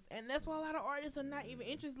deals, and that's why a lot of artists are not even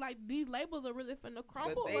interested. Like these labels are really finna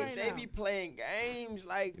crumble right now. They be playing games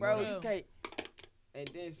like, bro, Yeah. you can't. And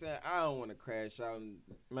then say, I don't want to crash out,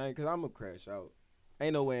 man, because I'm going to crash out.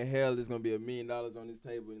 Ain't no way in hell there's going to be $1 million on this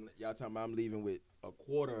table and y'all talking about I'm leaving with a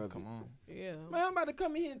quarter of it. Come on. Yeah. Man, I'm about to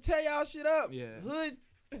come in here and tear y'all shit up. Yeah. Hood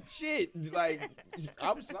shit. Like,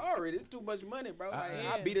 I'm sorry. This too much money, bro. Like,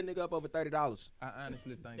 Yeah. I beat a nigga up over $30. I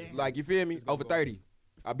honestly think it's Like, you feel me? It's gonna Over go. 30.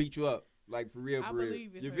 I beat you up. Like, for real, I for real.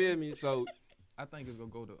 believe it, You for feel real. me? So, I think it's gonna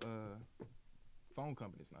go to phone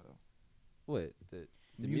companies now though. what? The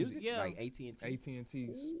Music. music? Yeah. Like AT&T?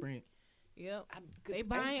 AT&T, Sprint. Yep. They They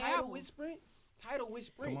buying Tidal Apple. with Sprint? Tidal with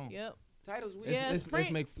Sprint. Come on. Yep. Titles with Yeah. let's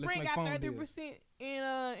Sprint, make Sprint phone got deals. 33%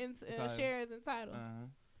 in Tidal. shares in title.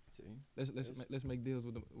 Let's make deals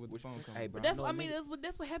with the phone company. Hey, bro. But that's I what I know mean. niggas-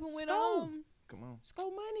 That's what happened with Skull. Come on,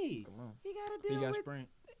 Skull Money. come on. He got to He deal got with Sprint.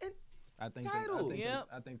 and I think Tidal. Yep.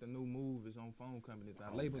 I think the new move is on phone companies now.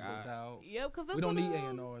 Oh, Labels God. go down. Yep. Because that's We don't what, need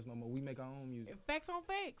A&Rs no more. We make our own music. facts on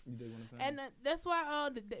facts. You dig what I'm saying? And that's why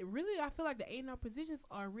really I feel like the A&R positions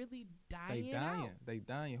are really dying. They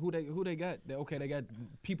dying. Who they got? They got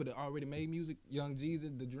people that already made music. Young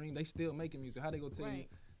Jeezy, The Dream. They still making music. How they gonna tell you? Right.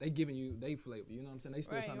 They giving you they flavor. You know what I'm saying? They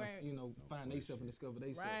still Right, trying right. to find themselves and discover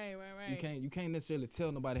themselves. Right. You can't necessarily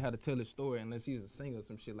tell nobody how to tell a story unless he's a singer or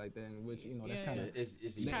some shit like that. In which that's Yeah. kind of it's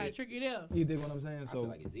easy. Kind of tricky there. you dig what I'm saying? I So feel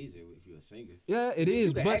like it's easier if you're a singer. yeah, it is.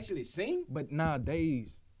 You can But actually sing. but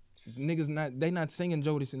nowadays, Niggas they not singing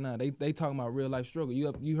Jodeci now. They talking about real life struggle.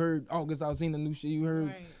 You heard August Alsina new shit. You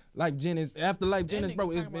heard Life Jennings. After Life Jennings,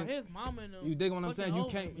 bro, it's been his mama and you dig what I'm saying?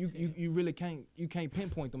 You really can't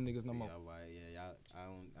pinpoint them niggas no more. I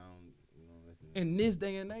don't you know, listen. In this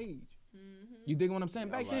day and age. You dig what I'm saying?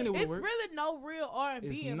 Back then it would it's work. really no real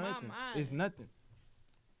R&B in my mind. It's nothing.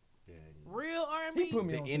 Yeah, Real R&B. He put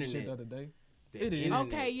me The on internet. some shit the other day. It is.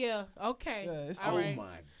 Okay, yeah. Okay. Yeah, it's all right. Oh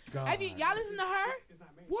my God. Have y'all listen to her?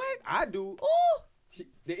 What? I do. Ooh.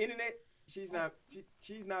 The internet, she's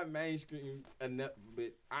not mainstream enough,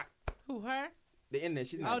 but Who, her? the internet,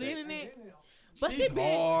 she's not. Oh, the that- internet. But she's she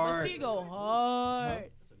been, hard. but she go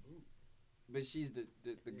hard. But she's the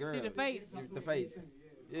girl. She the face. The face.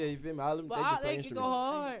 Yeah, you feel me? All them, But they all just play they can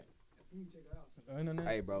go instruments. hard.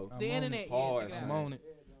 Hey, bro. The internet. Hard. Yeah, check it I'm out. on it.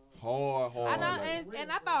 Hard.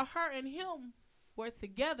 And I thought her and him were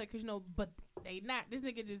together, cause but they not. This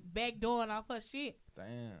nigga just backdooring off her shit.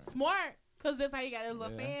 Damn. Smart, cause that's how you got a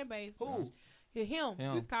little fan base. Who? Him.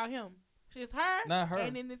 It's called him. It's her. Not her.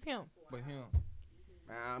 And then it's him. But him.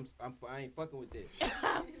 Man, I ain't fucking with that.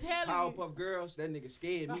 I'm telling you. Powerpuff Girls, that nigga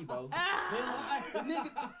scared me, bro. Ah. The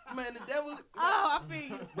nigga, man, the devil. Oh, I feel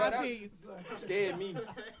you. I feel you. Scared me.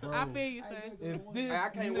 I feel you, son. Hey, I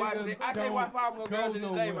can't watch that. I can't watch Powerpuff Girls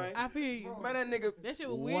today, man. I feel you. Man, that nigga. That shit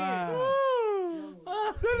was weird. Wow.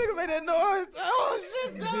 That nigga made that noise. Oh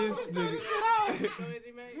shit, This turn this nigga. shit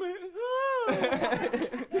off.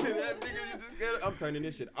 That nigga is just scared. I'm turning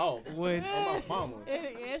this shit off. What? On my mama.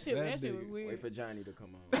 That shit was Wait weird. for Johnny to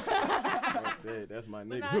come on. That's my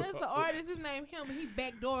But nigga. now that's an artist. His name him. He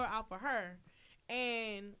backdoor off of her,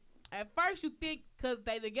 and at first you think because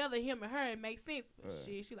they together, him and her, it makes sense. But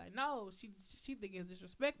she like no, she think it's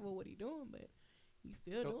disrespectful what he doing, but he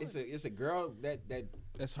still doing it. It's a girl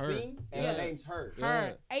That's her. sing, and her name's her.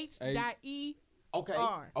 Her H.E. Okay.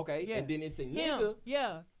 R. Okay. Yeah. And then it's a Him. nigga.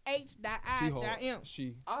 Yeah. H.I.M.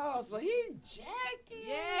 She. Oh, so he jacking.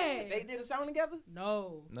 Yeah. They did a song together?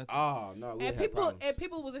 No. Nothing. Oh, no. We And had problems.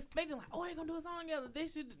 people was expecting like, oh, they gonna do a song together. They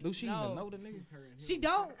should. Do she no. even know the nigga? She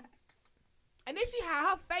don't. And then she had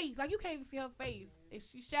her face. Like, you can't even see her face. And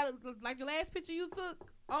she shadowed, like the last picture you took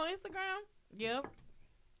on Instagram. Yep.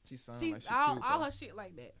 She sound She like she all cute, though. her shit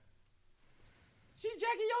like that. She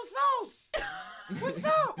jacking your sauce. What's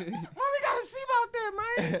up? Man, we gotta see about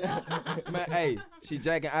that, man. Man, hey, she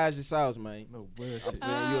jacking Aja sauce, man. No I'm bullshit.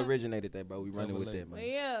 saying you originated that, bro. We running with that, But man.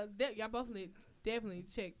 yeah, y'all both definitely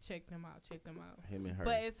check them out. Check them out. Him and her.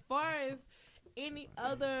 But as far as any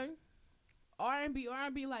other R&B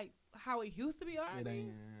like how it used to be It R&B,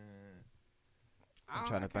 ain't. I'm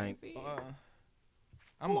trying to think.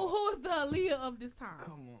 Who is the Aaliyah of this time?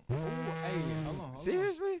 Come on. Ooh, hey, hold on.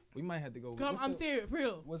 Seriously? We might have to go. I'm serious,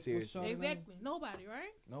 real. What's Seriously. Shawty name? Exactly. Nobody,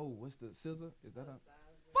 right? No, what's the scissor? Is that a?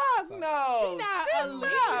 Fuck no. She not Sis,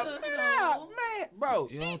 Aaliyah, man, though. man. Bro. You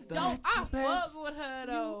She don't don't. think I she best? fuck with her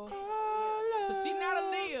though. But she not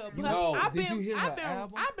Aaliyah. But No. I've Did been, you hear I've her been,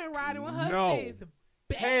 album? I've been riding with her No. since.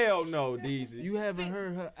 Hell no, Deezy. You haven't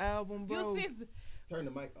heard her album, bro? You since Turn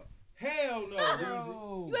the mic up. Hell no, Deezy.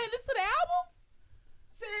 Bro. you ain't listen to the album.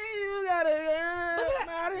 See, you gotta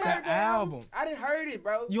I didn't heard The album. I didn't heard it,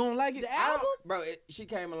 bro. You don't like it? The I don't- album? Bro, she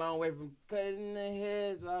came a long way from cutting the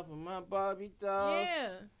heads off of my Barbie dolls. Yeah.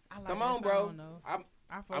 I like Come that on, bro. song, though.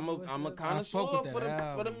 I'm fuck with a her. connoisseur I fuck with for that the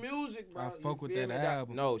album. music, bro. I You fuck with feel that me?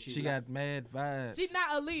 album. No, she got mad vibes. She not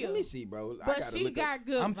Aaliyah. Let me see, bro. I But gotta she look got up.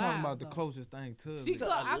 good I'm talking vibes, about the though. closest thing to She Aaliyah.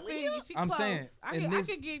 close. I feel you. She I'm close. saying, I in can this-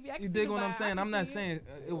 give you. I can You see dig the what I'm vibe. saying? I I'm can not see saying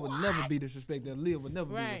it would never be disrespected. Aaliyah would never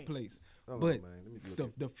be Right. replaced. Hold But on, man. Let me look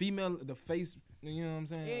at the female, the face, you know what I'm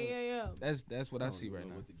saying? Yeah. That's what I see right know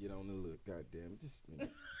now. What to get on the look? Goddamn, this nigga.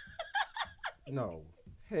 No,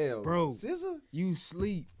 hell, Bro. SZA, You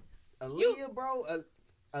sleep. Aaliyah, bro. She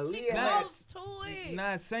Aaliyah close to it.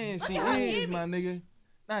 Not saying she Look at her is, image. my nigga.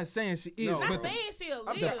 Not saying she is, No. Not but saying she the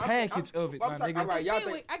Aaliyah. package of it, I'm my talking- nigga. all right, y'all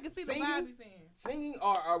I can see the singing? vibe he's saying. Singing,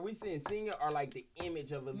 or are we saying singing, or like the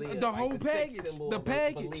image of Aaliyah? The like whole sex package. symbol The of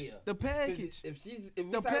package. Aaliyah? The 'Cause package. if we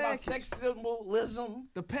The talk about package. sex symbolism,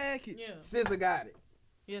 The package. Yeah. SZA got it.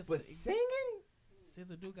 Yes. But singing,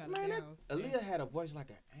 SZA do got man, it that, down. Aaliyah had a voice like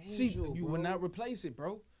an angel. See, you bro. would not replace it,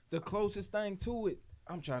 bro. The closest thing to it.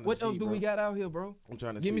 I'm trying to What see, else do bro. we got out here, bro? I'm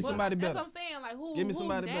trying to Give see. me somebody That's better. what I'm saying. Like who? Give me who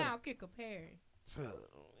somebody now better. can compare?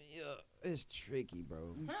 Yeah, it's tricky,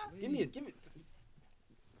 bro. Huh? Give it.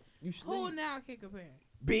 You Who sleep. now can compare?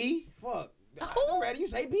 B. Fuck. Who? I'm ready. You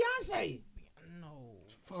say Beyonce. No.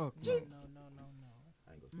 Fuck. No. I ain't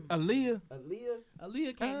gonna say Aaliyah. Aaliyah.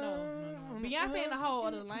 Aaliyah can't. No. Beyonce in the whole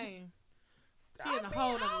other lane. She in the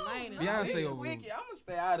whole other lane. Beyonce He over tweaky. I'm gonna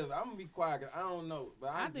stay out of it. I'm gonna be quiet 'cause I don't know, but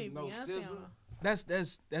I I just think know Beyonce. SZA.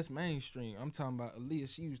 That's mainstream. I'm talking about Aaliyah.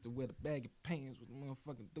 She used to wear the baggy pants with the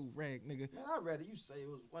motherfucking do-rag, nigga. Man, I'd rather you say it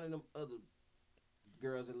was one of them other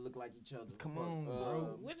girls that look like each other. Come on,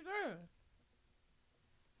 bro. Which girl?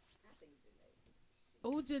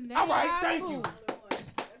 Oh, Janae. All right, thank you.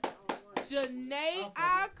 Janae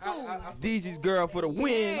Aku. Deezy's girl for the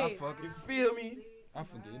win. Yeah. You feel me? I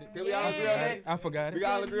forget it. Can we all agree on that? I forgot it. We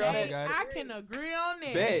all agree on that? I can agree on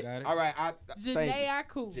that. Bet. All right. Janae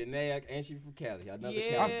Aku. Janae, and she from Cali. Another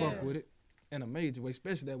Yeah. Cali. I fuck with it in a major way,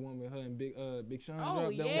 especially that one with her and Big Sean. Oh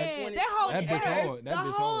dropped yeah, that that whole That bitch hard. That the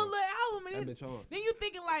bitch whole hard. little album. That And bitch hard. then you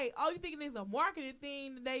thinking like, oh, you thinking it's a marketing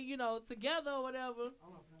thing that they, together or whatever.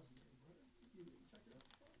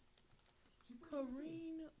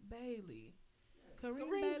 Curren Bailey. Curren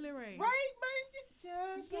Bailey Ray. Right, man.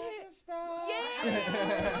 Just like a star.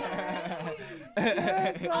 Yeah.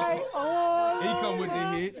 Just like all. He come with the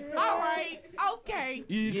hits. All right. Okay.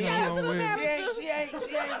 He Shout out to the manager. She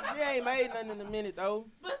ain't made nothing in a minute though.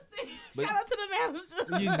 But still, shout out to the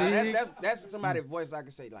manager. You Nah, dig? that's somebody's voice I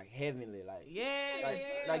can say like heavenly, like Yeah.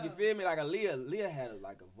 like you feel me, like Aaliyah had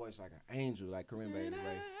like a voice like an angel, like Curren Bailey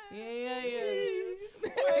Ray.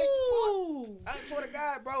 Yeah. Ooh. I swear to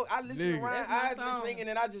God, bro, I listen to Nigga. Ryan That's my Isley song. singing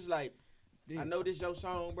and I just like, I know this your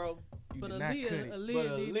song, bro, You But did not cut it. but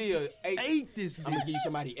Aaliyah. Aaliyah Ate this I'm gonna bitch. give you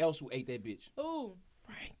somebody else who ate that bitch. Ooh.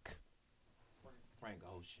 Frank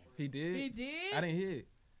Ocean. He did? He did? I didn't hear it.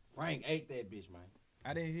 Frank ate that bitch, man.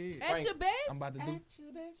 I didn't hear it. At Frank. your best? I'm about to do.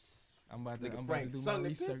 your best. I'm about Nigga to Frank do sung my the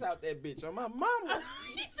research. piss out that bitch on my mama.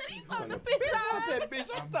 He said he saw Sung the the piss piss out. out that bitch.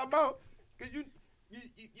 I'm talking about, cause you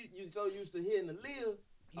so used to hearing the Lil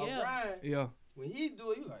of Yeah. Ryan. Yeah, When he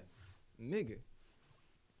do it, you like, nigga.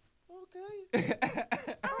 okay.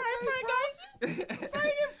 All right, Frank Ocean.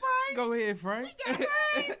 Sing it, Frank. Go ahead, Frank.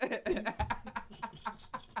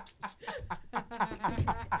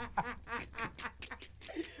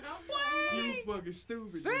 You fucking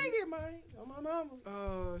stupid. Sing it, man. On my mama.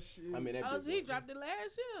 Oh shit. I mean, that Oh, bitch so he was- dropped it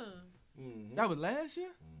last year. Mhm. That was last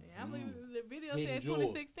year? Yeah, I believe the video Hidden said Jewel.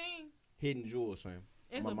 2016. Hidden Jewel, son.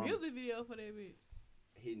 It's My a mama. music video for that bitch.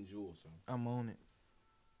 Hidden Jewel, son. I'm on it.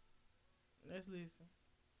 Let's listen.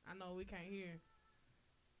 I know we can't hear.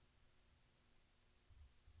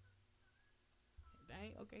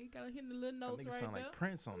 Dang, okay, he got hitting the little That notes nigga right sound there. like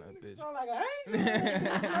Prince on that bitch. Sound like an angel. Man,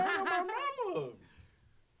 on my mama.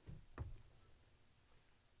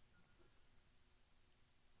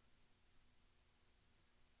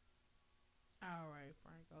 All right,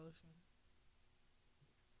 Frank Ocean.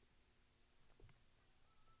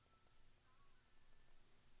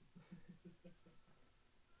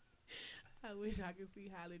 I wish I could see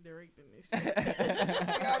Holli directing this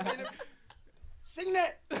shit. Sing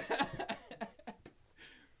that.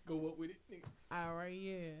 Go up with it, nigga. All right,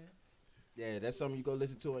 yeah. Yeah, that's something you go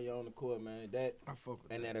listen to on your own accord, man. That I fuck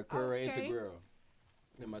with and that. that occur Okay. into girl.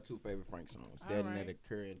 They're my two favorite Frank songs. All That and right. that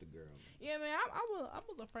occur into girl. Yeah, man, I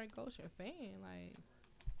was a Frank Ocean fan. Like,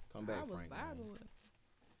 Come back, I was Frank. vibing Man. with.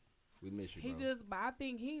 We miss you, He bro. but I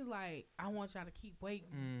think he's like, I want y'all to keep waiting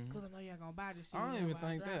Mhm. because I know y'all gonna buy this shit. I don't whenever even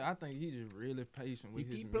think drop that. it." I think he's just really patient He with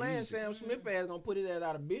his keep playing music. Sam Smith ass gonna put it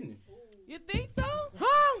out of business. You think so?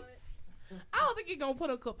 Huh? I don't think he's gonna put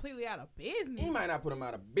him completely out of business. He might not put him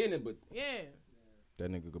out of business, but Yeah. that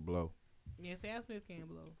nigga could blow. Yeah, Sam Smith can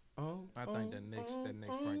blow. I think that next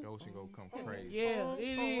Frank Ocean gonna come crazy. Yeah,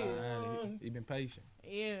 it is. He been patient.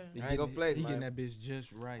 Yeah. He I ain't gonna getting- flex, He man. getting that bitch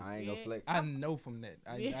just right. I ain't Yeah. gonna flex. I know from that.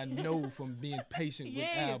 I know from being patient with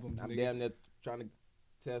Yeah. albums. I'm nigga. damn near trying to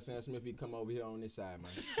tell Sam Smith he come over here on this side,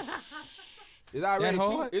 man. It's already That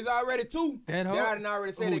two. hard? It's already two. That hard? I done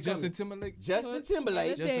already said Ooh, they Justin coming. Timberlake. Justin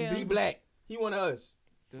Timberlake. Justin Be Bieber. black. He one of us.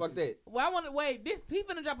 Justin- Fuck that. Well, I want to wait. He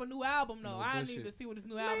finna drop a new album though. No, I good need shit. to see what his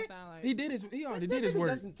new album sound like. He did his. He already That did his nigga work.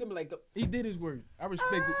 Justin Timberlake. He did his work. I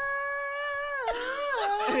respect it.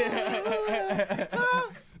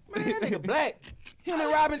 Man, that nigga black. Him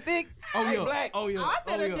and Robin Thicke. Oh they yeah. black. Oh yeah. Oh, I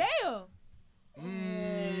said oh, Adele. yeah.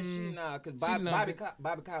 Man, she nah, cause She Bobby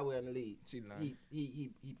lying. Caldwell in the lead. She lying.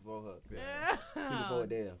 He before her. Yeah. He before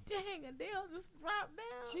Adele. Dang, Adele just dropped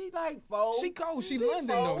down. She like four. She cold. She She London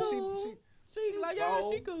though. cold. She like, yeah,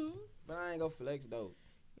 bold. she cool. But I ain't gonna flex though.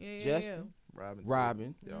 Yeah, Justin, Robin.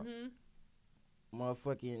 yeah. Yeah. Mm-hmm.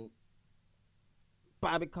 motherfucking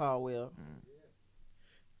Bobby Caldwell,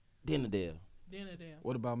 then Adele. Then Adele.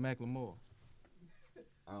 What about Macklemore?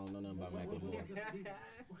 I don't know nothing about Macklemore.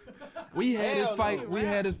 We had Hell this fight. no. We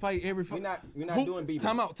had this fight every We're fight. not doing Bieber.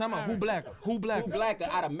 Time out. Who blacker? Who blacker? Who blacker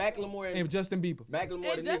out of Macklemore And Justin Bieber. Macklemore, And the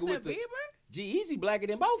nigga Justin with the Bieber? G-Eazy blacker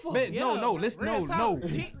than both of them. Bet, no, listen, real no. talk. Bro,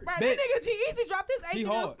 Bet. that nigga G-Eazy dropped his He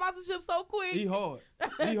H&M hard. sponsorship so quick. He hard.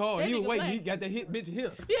 That He nigga wait. black. He got that hit bitch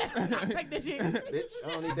here. Yeah, I'll take that shit. Bitch, I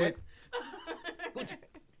don't need that.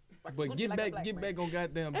 But get back on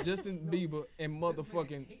goddamn Justin Bieber and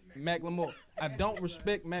motherfucking Macklemore. I don't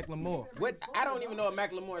respect Macklemore. What? I don't even know a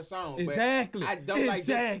Macklemore song. Exactly. But I don't like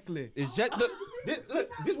exactly. It's just look.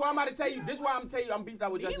 This why I'm about to tell you. This why I'm gonna tell you I'm beefed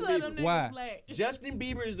out with He Justin love them Bieber. niggas Why? black. Justin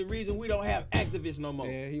Bieber is the reason we don't have activists no more.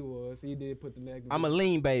 Yeah, he was. He did put the leg. I'm a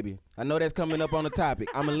lean baby. I know that's coming up on the topic.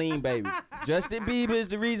 I'm a lean baby. Justin Bieber is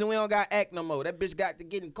the reason we don't got act no more. That bitch got to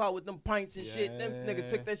getting caught with them pints and shit. Them Yeah. niggas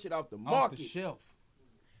took that shit off the off market. the shelf.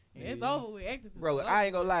 It's over with. Activists. Bro, I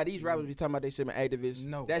ain't gonna lie. These rappers be talking about they shit activists.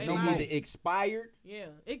 No, that they shit lying. either expired. Yeah,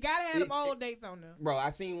 it gotta have them old dates on there. Bro, I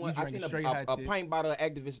seen one. You I drinking seen straight a hot tea. pint bottle of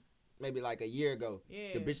activists maybe like a year ago.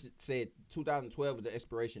 Yeah. The bitch said 2012 was the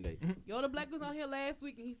expiration date. Yo, the black was on here last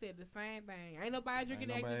week and he said the same thing. Ain't nobody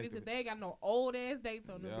drinking Ain't nobody activists if they ain't got no old ass dates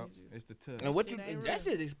on them Yep, bitches. it's the touch. And what shit you ain't that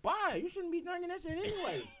real. shit expired. You shouldn't be drinking that shit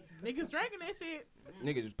anyway. Niggas drinking that shit.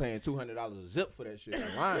 Niggas is paying $200 a zip for that shit.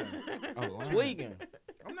 Lying. Oh, Tweaking.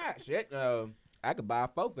 I'm not shit. I could buy a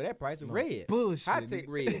 4 for that price of red. Bullshit. High tech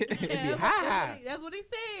red. It'd be Yeah, high. that's what he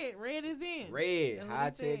said. Red is in. Red. That's what High he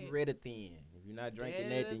tech said. red or thin. If you're not drinking Yeah,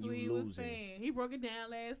 that, then that's what he you was losing. saying. He broke it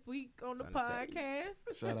down last week on the Tryna tell you.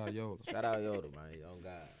 podcast. Shout out Yoda. Shout out Yoda, man. Oh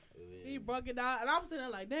God. He broke it down, and I'm sitting there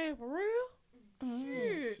like, damn, for real?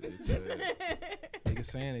 Shit. Niggas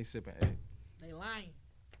saying they sipping A. They lying.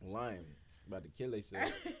 Lying. About to kill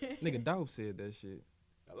themselves. Nigga Dolph said that shit.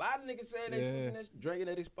 A lot of niggas saying they Yeah. sipping that drinking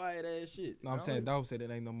that expired ass shit. No, I'm saying Dolph said it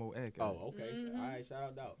ain't no more act. Oh, okay. Mhm. All right, shout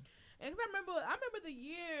out Dog. And 'cause I remember the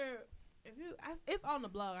year. It's on the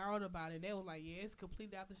blog. I wrote about it. They was like, yeah, it's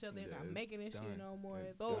completely out the shelf. They're Yeah, not it's making this done. shit no more.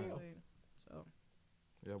 It's It's over done. with. So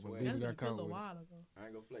Yeah, when That's Bieber that's been got a caught little with it. while ago. I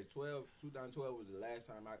ain't gonna flex. 2012 was the last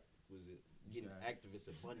time I was getting activists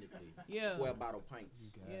abundantly. Yeah. Square bottle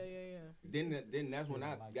pints. Yeah. Then that's when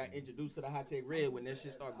I got introduced to the high tech red. When that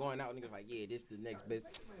shit started going out, niggas like, yeah, this the next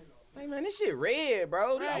best. Hey man, this shit red,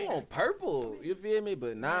 bro. I Right. want purple. You feel me?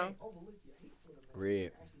 But now,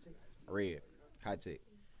 red, high tech,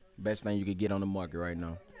 best thing you could get on the market right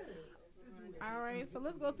now. All right, so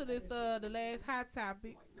let's go to this the last hot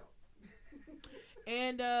topic.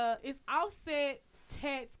 And it's Offset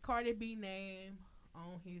tats Cardi B name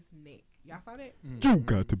on his neck. Y'all saw that? You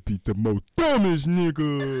got to be the most dumbest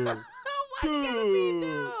nigga. Why he gotta be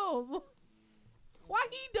dumb? Why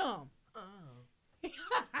he dumb?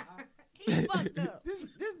 He fucked up.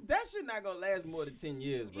 That shit not gonna last more than 10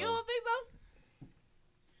 years, bro. You don't think so?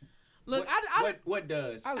 Look, what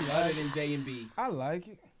does I like other than J and B? I like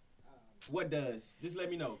it. What does? Just let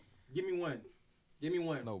me know. Give me one.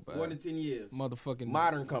 Nobody. More than 10 years. Motherfucking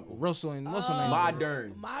Modern couple. Russell and what's her name?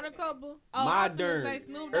 Modern. Modern couple. Oh, I was gonna say Modern.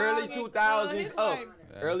 Snoop Dogg Early and, 2000s his up. wife.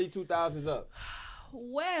 Early 2000s up.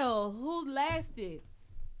 Well, who lasted?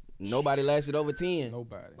 Nobody lasted over 10.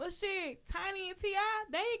 Nobody. Well, shit, Tiny and T.I.,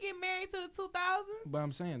 they ain't get married to the 2000s. But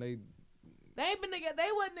I'm saying they They ain't been together. They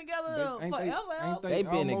wasn't together They- ain't they- forever. ain't They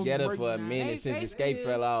been almost together breaking for a down. minute They- since they Escape still-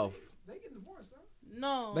 fell off. They getting divorced, huh?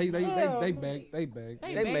 No, they back. They they back. They back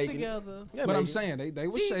making it. together. Yeah, But I'm baby. saying they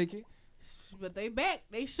was She- shaky. But they back.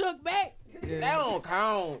 They shook back. That don't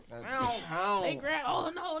count. That don't They count. grabbed. Oh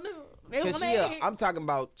no. They Cause on she, their I'm talking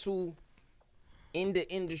about two in the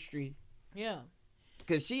industry. Yeah.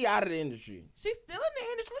 Cause she out of the industry. She's still in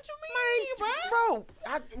the industry. What you mean,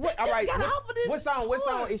 bro? What? All just right. got off of this What song? What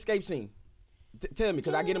song? tour. Escape Scene. Tell me,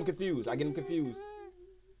 cause I get them confused.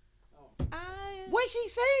 What she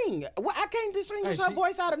sing? What? I can't distinguish Hey, her she-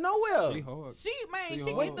 voice out of nowhere. She hard. She She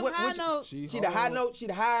get hard. them What- high what- notes. She She the high hard. note. She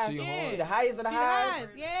the highest. She hard. She the highest of the She highs.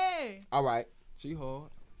 Yeah. All right. She hard.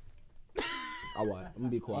 All right. I'm gonna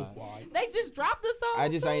be quiet. They just dropped the song. I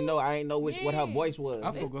just ain't know. I ain't know what her Yeah. voice was.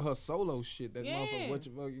 I forgot her solo shit. That Yeah. motherfucker. What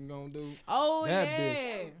you fucking gonna do? Oh That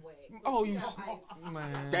yeah. Oh, you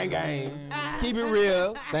man. Gang. Ah. Keep it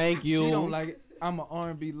real. Thank you. She don't like it. I'm an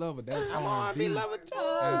R&B lover. That's I'm R&B. R&B lover too.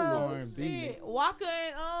 That's Oh, R&B. shit. Walker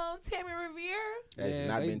and Tammy Revere, That's Yeah,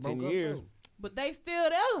 not they been 10 broke up, years. though. but they still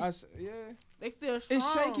there. Yeah. They still strong.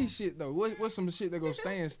 It's shaky shit though. What's some shit that go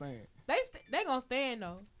stand? They gonna stand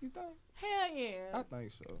though. You think? Hell yeah. I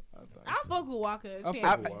think so. I fuck with Walker and I Tammy.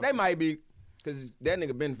 fuck with They might be, cause that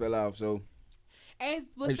nigga been fell off. So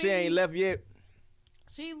But if she see, ain't left yet,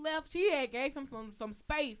 She left. She had gave him some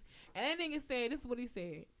space, and that nigga said, "This is what he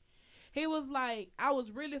said." He was like, I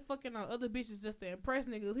was really fucking on other bitches just to impress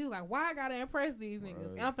niggas. He was like, why I gotta impress these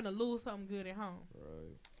niggas? And I'm finna lose something good at home.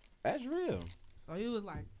 Right. That's real. So he was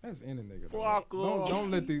like, That's any nigga. Fuck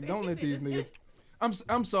Don't let these niggas.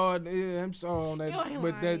 I'm sorry. Yeah, I'm sorry on that. You ain't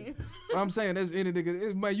But lying. I'm saying that's any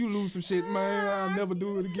nigga. Man, you lose some shit, man. I'll never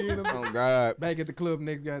do it again. Oh God. Back at the club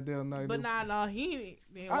next goddamn night. but nah, he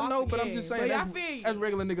didn't I walk know, but I'm again. just saying But that's, I feel you. that's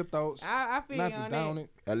regular nigga thoughts. I feel Not you to on down that. it.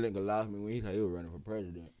 That nigga lost me when he thought he was running for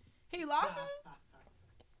president. He lost you?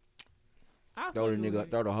 I was Throw the fucking nigga,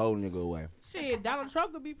 with throw the whole nigga away. Shit, Donald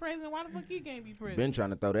Trump could be president. Why the fuck he can't be president? Been trying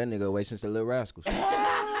to throw that nigga away since the Little Rascals.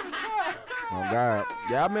 Oh God.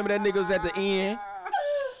 Yeah, I remember that nigga was at the end.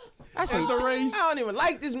 I said, the race. I don't even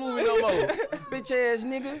like this movie no more. Bitch ass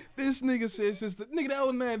nigga. This nigga said since the nigga that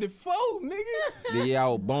was 94, nigga. The year I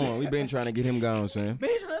was born, we been trying to get him gone, son.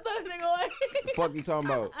 Bitch, let's throw that nigga away. Fuck you talking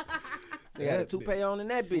about? They got a toupee on in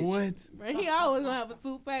that bitch. What? Man, he always gonna have a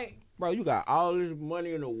toupee. Bro, you got all this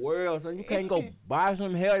money in the world, son. You can't go buy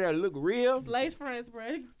some hair that look real. It's lace fronts,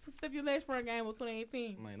 bro. Step your lace front game with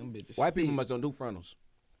 2018. Man, them bitches. White people must don't do frontals.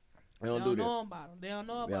 They They don't don't do that. know about him. They don't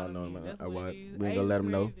know They about don't know him. him. That's I what want- it is. we ain't gonna let him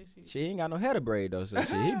know. Asian created She ain't got no hair to braid though, so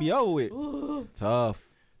shit, he be over with. Ooh, Tough.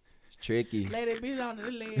 It's tricky. lay that bitch on the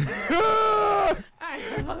leg. I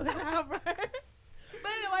ain't fuck with y'all, bro.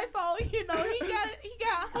 But anyway, so you know he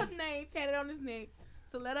got her name tatted on his neck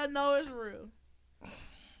to let her know it's real.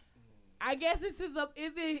 I guess it's his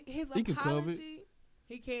He can cover it. apology.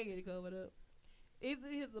 He can get it covered up. Is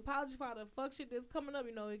it his apology for the fuck shit that's coming up?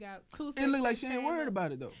 You know, he got 2 It look like she ain't worried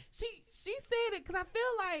about it though. She said it because I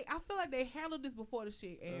feel like they handled this before the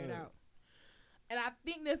shit aired out, and I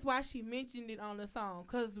think that's why she mentioned it on the song.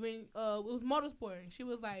 Cause when it was Motorsport, she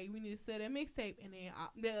was like, "We need to sell that mixtape," and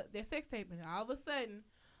then their sex tape, and all of a sudden,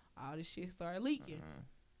 all this shit started leaking.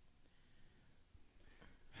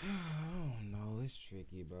 I don't know. It's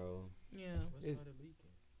tricky, bro. Yeah, It's-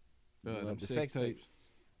 Them the sex sex tapes.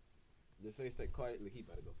 The sex tape, Cardi, look, he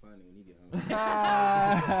about to go find it when he get home.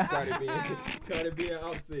 Cardi B and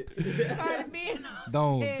Offset. Cardi B and Offset.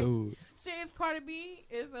 Don't do it. Shit, it's Cardi B.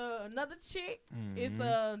 It's another chick. It's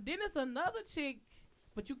Mm-hmm. then it's another chick,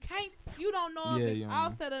 but you don't know if it's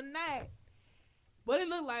Offset or not. But it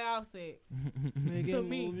looked like Offset. Making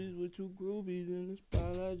me. movies with two groupies in the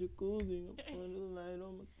spotlight jacuzzi. I put the light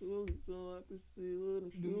on my toolie so I can see what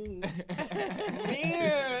I'm shooting.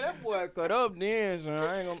 Man, that boy cut up then, son.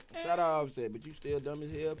 I ain't gonna shout out Offset, but you still dumb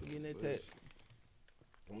as hell for getting that tat.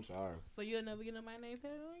 I'm sorry. So you'll never get my name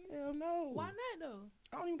tatted on you? Hell no. Why not though?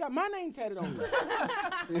 I don't even got my name tatted on me.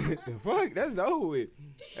 The fuck? That's over with.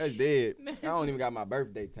 That's dead. I don't even got my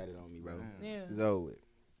birthday tatted on me, bro. Yeah. It's over with.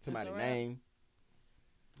 Somebody's a wrap. name.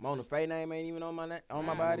 Mona Faye name ain't even on my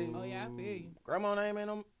body. Oh yeah, I feel you. Grandma name ain't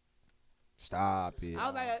on. Stop it. I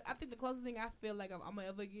was like, I think the closest thing I feel like I'm gonna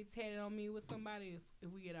ever get tatted on me with somebody is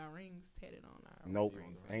if we get our rings tatted on our Nope,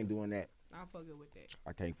 rings. ain't doing that. I'm fucking with that.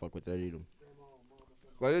 I can't fuck with that either.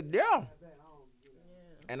 But yeah.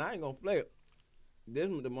 And I ain't gonna flip. This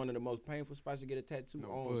is one of the most painful spots to get a tattoo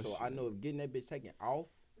on. So I know if getting that bitch taken off.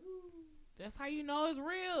 That's how you know it's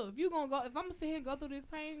real. If I'm gonna sit here and go through this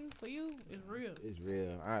pain for you, it's real. It's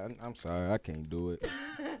real. I'm sorry, I can't do it.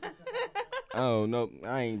 I don't know.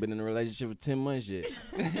 I ain't been in a relationship for 10 months yet.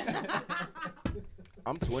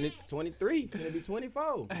 I'm 23, gonna be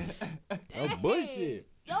 24. No bullshit.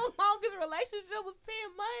 Your longest relationship was 10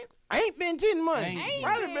 months. Ain't been 10 months. Ain't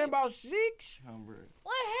Probably been. been about 6.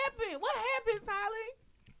 What happened? What happened, Tyler?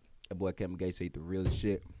 That boy Kevin Gates say the real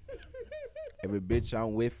shit. Every bitch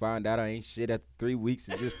I'm with find out I ain't shit after 3 weeks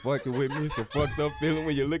and just fucking with me. It's a fucked up feeling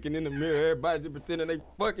when you're looking in the mirror. Everybody just pretending they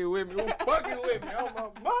fucking with me. Who fucking with me? Oh, my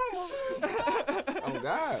mama. Oh,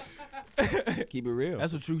 God. Keep it real.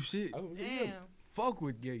 That's a true shit. Oh, Damn. Fuck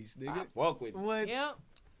with Gates, nigga. I fuck with you. What? Yep.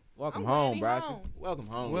 Welcome I'm home, glad he Bryson. home. Welcome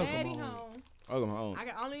home. Welcome Daddy home. home. Welcome home. I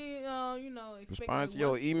can only, expect Respond to what's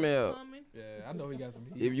your email. coming. Yeah, I know he got some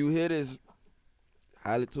heat. If you hear this,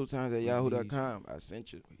 holla 2 times at yahoo.com. I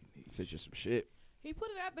sent you some shit. He put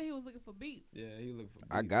it out there. He was looking for beats. Yeah, he looking for.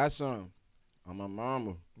 I got some on my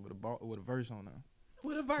mama. with a verse on there.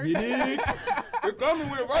 With a verse. You dig? You're coming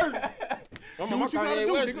with a verse. I'm Do on my what you gotta Kanye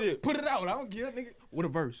do, West nigga. shit. Put it out. I don't care, nigga. With a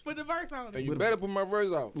verse. Put the verse on And it. you better put my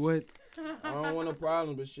verse out. What? I don't want no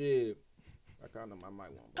problems, but shit. I kind of I might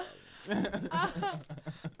want problems.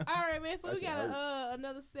 All right, man. So That we shit got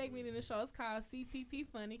another segment in the show. It's called CTT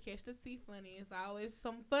Funny. Catch the T Funny. It's always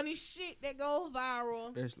some funny shit that goes viral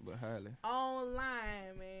Especially with Holli.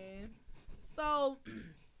 online, man. So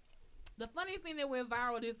the funniest thing that went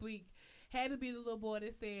viral this week had to be the little boy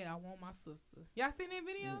that said, "I want my sister." Y'all seen that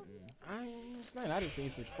video? I ain't understand. I just seen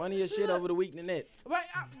some funniest shit over the week than that. Right,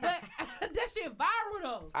 but that shit viral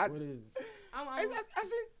though. What is it? I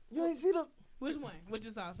seen. You ain't see them. Which one? What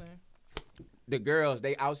you saw, saying? The girls,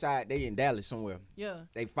 they outside. They in Dallas somewhere. Yeah.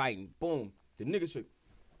 They fighting. Boom. The nigga should.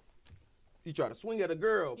 He tried to swing at a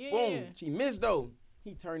girl. Yeah, Boom. yeah. She missed though.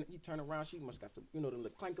 He turned around. She must got some, the little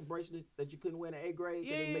clanker bracelets that you couldn't wear in the 8th grade.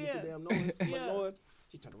 Yeah, they make yeah. it too damn noise. Yeah. Noise.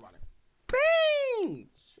 She turned around and bang!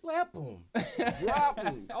 Slap him. Drop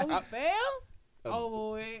him. Oh, he fell?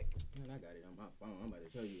 Oh, wait. Man, I got it on my phone. I'm about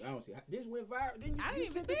to show you. I don't see. This went viral. Didn't you? I didn't You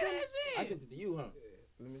even sent see it to that me? shit. I sent it to you, huh?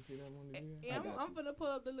 Let me see that one again. Yeah, I'm finna pull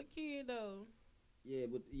up the little kid, though. Yeah,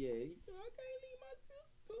 but yeah. I can't leave my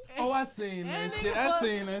sister. Oh, I seen that shit. I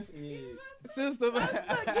seen that. Yeah. Sister. My son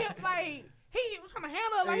get, like, he was trying to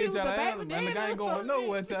handle it like he was the baby Man, daddy the guy ain't or going something.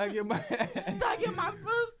 nowhere till I get my. Till I get my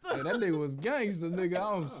sister. Yeah, that nigga was gangster, nigga.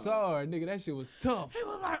 I'm sorry, nigga. That shit was tough. He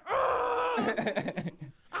was like, ugh.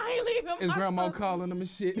 I ain't leaving His my grandma sister. calling him and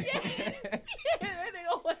shit. Yes. That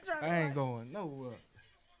nigga was trying to I ain't like, going nowhere.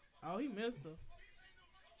 oh, he missed her.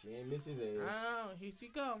 She ain't miss his ass. Oh, here she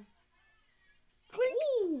come. Clink.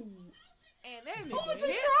 Ooh. And that nigga Oh, she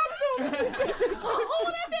hit. dropped him.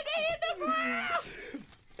 Oh, that nigga hit the ground.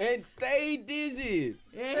 And stayed dizzy.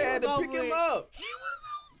 Yeah, They had to was pick over him it. up. He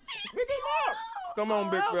was Pick him up. Come on,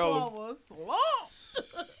 big that fella. boy was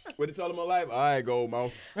slumped. What he told him on life? All right, go,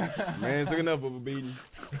 Mo. Man, sick enough of a beating.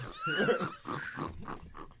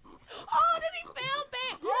 Oh, then he fell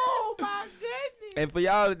back. Oh, my goodness. And for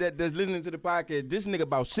y'all that's listening to the podcast, this nigga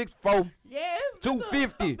about 6'4", Yes.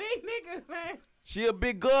 250. Big nigga, man. She a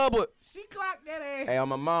big girl, but She clocked that ass. hey, I'm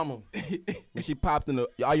my mama. When she popped in the,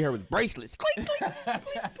 all you heard was bracelets. Clink, clink, clink,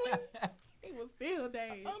 clink. He was still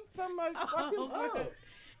dazed. I'm talking about fucking up.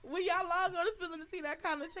 When y'all log on to Spilling the Tea, that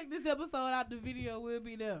kind of check this episode out. The video will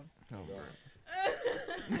be there.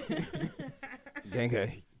 Gang,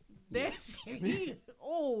 gang. That shit.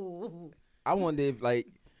 Oh. I wonder if like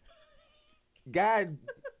God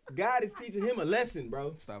is teaching him a lesson,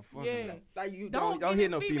 bro. Stop fucking. Yeah. Like you Don't don't get hit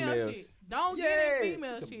in no female females. shit. Don't Yeah. get in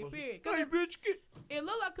female It's a shit, bullshit. period. Hey, bitch, get It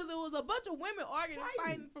looked like because it was a bunch of women arguing and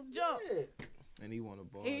fighting from jump. Yeah. And he want a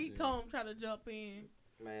ball. He come try to jump in.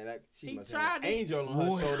 Man, that she He must have an tried it. angel on her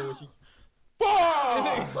Boy. shoulder when she.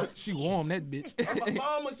 Fuck! She warm that bitch. My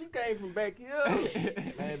mama, she came from back here.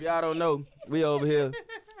 Man, if y'all don't know, we over here,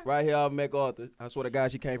 right here off MacArthur. I swear to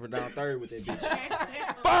God, she came from down third with that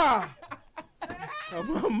bitch. Bah!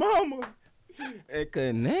 My mama. And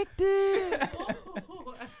connected.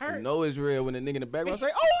 Oh, it hurt. You know it's real when the nigga in the background say,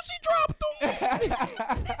 "Oh, she dropped him."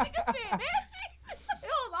 Nigga said that shit. It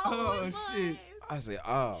was all Oh, over shit. I said,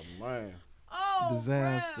 "Oh man, Oh,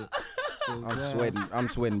 Disaster. bruh. I'm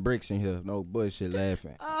sweating bricks in here. No bullshit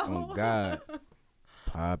laughing. Oh God,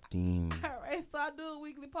 popped him. All right, so I do a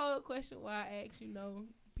weekly poll question where I ask,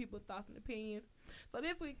 people thoughts and opinions. So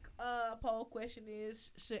this week, poll question is,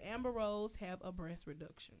 should Amber Rose have a breast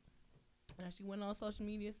reduction? Now, she went on social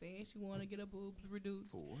media saying she want to get her boobs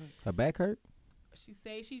reduced. Her back hurt? She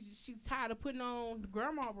say she's tired of putting on the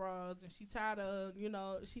grandma bras, and she's tired of,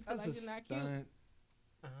 she feel like it's not cute.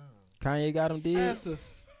 Kanye got him did. That's a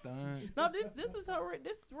stunt. No, this is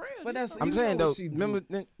real. But This that's- her I'm You saying know though. what she do.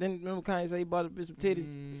 Remember Kanye say he bought a some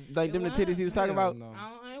titties, like It them the was? titties he was talking Hell about. no.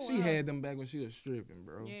 I ain't She lying. had them back when she was stripping,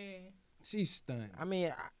 bro. Yeah. She stunned. I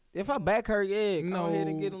mean, if her back hurt, yeah, go ahead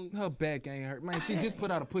and get them. her back ain't hurt. Man, she just put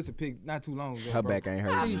out a pussy pic not too long ago, Her bro. back ain't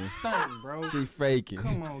hurt. She stunting, bro. She faking.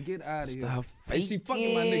 Come on, get out of here. Stop And she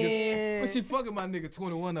fucking my nigga. faking. When she fucking my nigga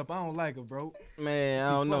 21 up, I don't like her, bro. Man, I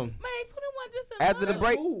don't know. Man, 21 just After the enough.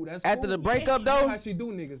 break, Cool, that's after cool. the breakup You know though, how she do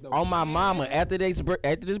niggas though. on my mama, after this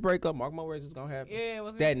breakup, mark my words, it's gonna happen. Yeah,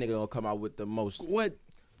 what's That nigga gonna come out with the most. What?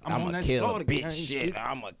 I'm I'ma on that kill a slaughter bitch gang shit.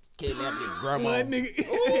 I'ma kidnap your grandma. What, nigga?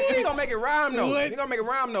 Ooh, he gonna make it rhyme though. What? He gonna make it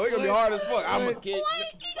rhyme though. He gonna be hard as fuck. I'ma What? kid.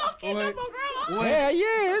 He gonna kidnap her grandma? What? Yeah, yeah,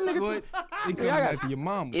 that nigga. What? He coming I got- after your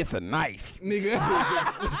mama. It's a knife, Nigga.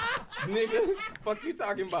 nigga. Fuck you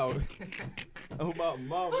talking about? Oh my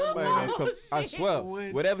mama, that man gonna come. I swear,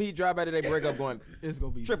 What? whatever he drop out of that breakup, going It's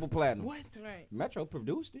gonna be triple platinum. What? Right. Metro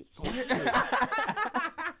produced it.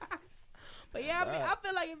 But yeah, I mean, I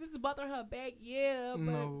feel like if it's bothering her back, yeah, but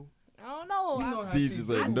No. I don't know. You know how These she is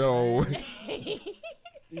do. like no.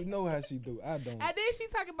 You know how she do. I don't. And then she's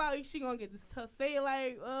talking about she gonna get her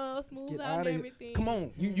cellulite smooth Get out out and of here. everything. Come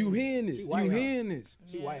on. You hearing this? She You white, huh? hearing this?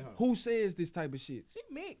 She Yeah. white, huh? Who says this type of shit? She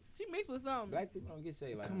mixed. She mixed with something. Black people don't get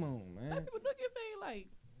say like. Come on, Black man. people do get cellulite.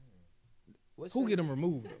 What's Who get them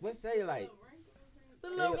removed? What say like? It's a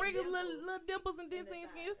little wrinkles, little dimples and this thing,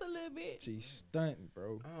 just a little bit. She stunting,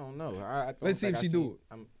 bro. I don't know. Let's see if she do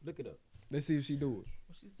it. Look it up. Let's see if she do it.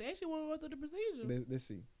 She said she won't go through the procedure. Let's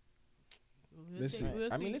see. Let's see.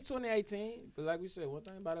 I mean, it's 2018, but like we said, one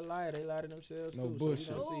thing about a liar, they lie to themselves No too. bullshit.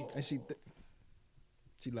 So we don't see. And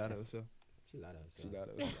she lied to herself. She lied to She herself.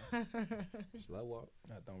 lied to herself. Slow walk.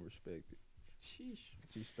 I don't respect it. Sheesh.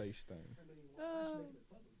 She stays stained. Uh,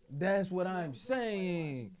 That's what I'm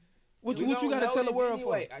saying. What We you don't gotta know tell the this world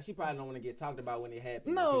anyway. She probably don't want to get talked about when it happens.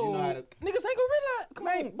 for? No, You know how to, niggas ain't gonna realize. Come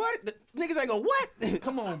man, on, but niggas ain't gonna what?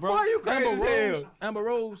 come on, bro. Boy, you crazy as hell. Amber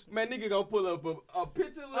Rose. Man, nigga gonna pull up a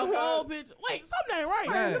picture of a her. whole picture. Wait, something ain't right.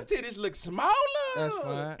 Man, Yeah. them titties look smaller. That's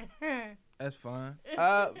fine. That's fine.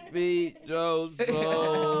 I feed your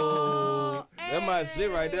soul. That's my shit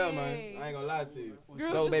right there, man. Hey. I ain't gonna lie to you.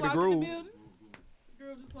 Girl So, just baby walked in the groove. building.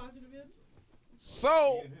 Girl just walked in the building.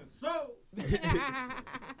 So.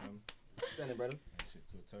 Send it, brother. Shit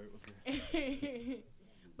to a turd. What's good?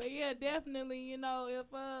 But yeah, definitely, you know, if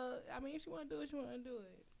she want to do it, she want to do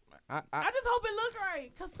it. I I just hope it look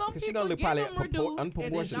right, cause some 'Cause she people gonna look get probably them reduced and it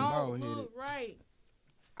unproportionate. don't Bald-headed. look right.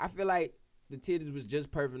 I feel like the titties was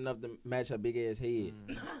just perfect enough to match her big ass head.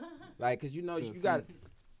 Like, cause you know you got.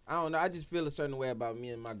 I don't know. I just feel a certain way about me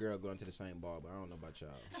and my girl going to the same barber. I don't know about y'all.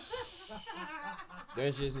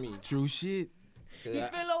 That's just me. True shit. 'Cause You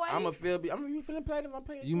feel away? I'm you feeling paid if I'm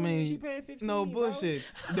paying You 20, mean she paying 15? No bro. bullshit.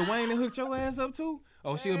 Dwayne that hooked your ass up too?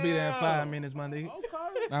 Oh, she'll be there in 5 minutes, my nigga. Okay.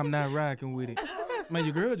 I'm not rocking with it. Man,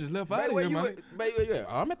 your girl just left out Baby, of where here, you man. at? Baby, yeah.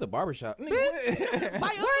 Oh, I'm at the barbershop. By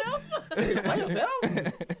yourself? By yourself?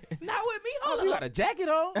 Not with me. Oh, Hold you up. got a jacket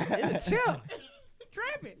on in the chair.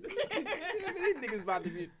 Trapping. These niggas about to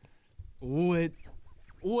be. What,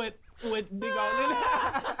 big on it?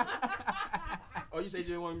 Oh, you said you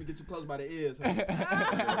didn't want me to get too close by the ears, huh?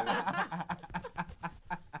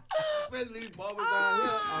 Especially these barbers down here.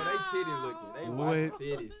 Oh, they titty looking. They watching What?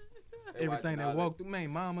 titties. They Everything watching that all walked through, man,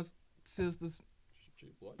 mamas, sisters.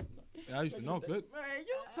 I used to know that. Man,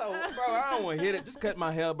 you told, bro, I don't want to hit it. Just cut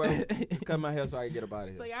my hair, bro. Just cut my hair so I can get up out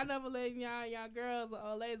of So here. y'all never letting y'all girls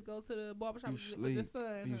or ladies go to the barbershop You with sleep. the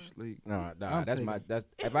son. You huh? sleep. Nah, I'm that's taking- that's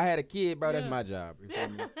if I had a kid, bro, that's Yeah. my job. You feel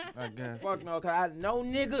me? I guess. Fuck no, cause I know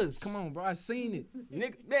niggas. Come on, bro. I seen it.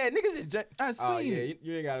 Niggas is I seen oh yeah, it.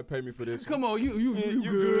 you ain't gotta pay me for this. Come on, you you good.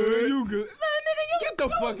 You good. nigga, Get the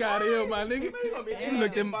fuck out of here, my nigga. You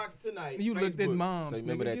looked at box tonight. You looked at Facebook. moms, So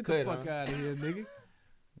remember nigga. that Get cut, the fuck out of here, nigga.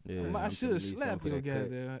 Yeah, I should slap your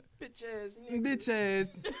goddamn bitch ass nigga. bitch ass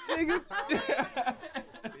nigga.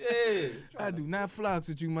 Yeah. I do not flox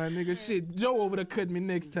with you, my nigga. Shit, Joe over there cut me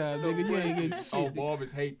next time, nigga. You ain't getting shit. Oh,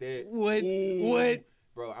 barbers hate that. What? Ooh. What?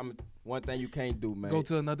 Bro, one thing you can't do, man. Go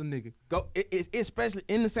to another nigga. It's especially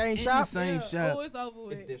in the same In shop. the same shop. Oh, it's over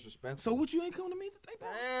with. It's disrespectful. So what you ain't coming to me to think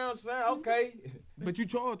about? Damn, son. Okay. But you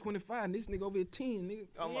charge 25 and this nigga over here 10, nigga.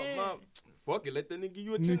 Oh, my Yeah. mom. Fuck it. Let that nigga give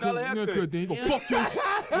you a Nigga, $10 haircut. then he go Yeah. fuck your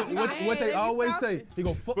shit. What Hey, they they be always salty. say, he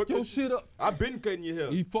go fuck Fuck your your- shit up. I been cutting your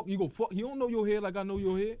hair. You go fuck. He don't know your hair like I know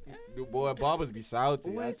your hair. The boy barbers be salty.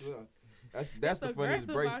 What? That's the funniest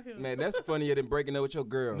aggressive break. out here. Man, that's funnier than breaking up with your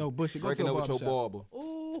girl. No, bullshit. Go breaking to a up with your barbershop. barber.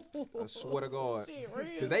 Ooh. I swear to God. Shit,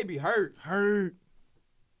 real. Cause they be hurt. Hurt.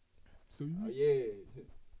 So Oh, you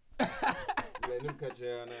yeah. Let them cut your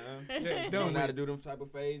hair now. Huh? You don't don't know how to do them type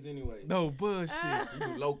of fades anyway. no bullshit. You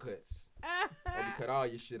do low cuts. Or you cut all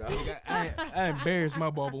your shit off. I embarrassed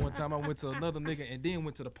my barber one time. I went to another nigga and then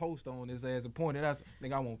went to the post on his ass and pointed out,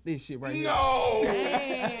 nigga, I want this shit right here. No.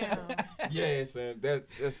 Damn. Yeah, son.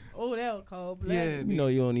 That's. Oh, that was cold blooded. Yeah, You know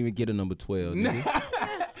you don't even get a number 12. Nigga.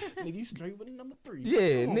 nigga, you straight with a number 3.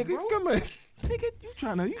 Yeah, Come on, nigga, bro. come on. Nigga, you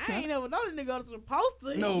tryna. I ain't never known the nigga go to the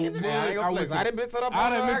poster. No, You know? boy. Yeah, I ain't I gonna went flex. to- I done been to the I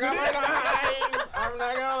done been to I'm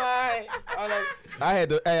not gonna lie. I had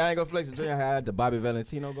the. Hey, I ain't gonna flex. I had the Bobby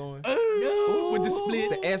Valentino going. With the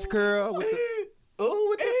split. The S curl. With the. Oh,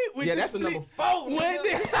 with the. Yeah, the that's a split. number 4. What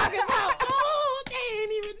they talking about? Oh, they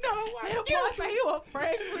ain't even know That boy say he was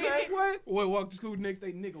fresh with it. What? Boy, walked to school the next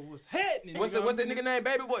day, nigga was happening. What the nigga name,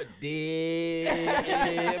 baby? What?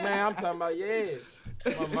 Dead. Man, I'm talking about, yeah.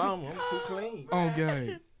 My mama, I'm too clean. On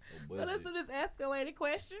game. So let's do this escalated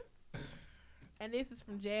question. And this is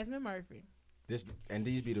from Jasmine Murphy. And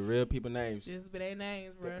these be the real people names. Just be their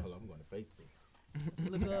names, bro. Hold on, I'm going to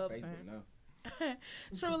Facebook. Look up, Facebook son. now.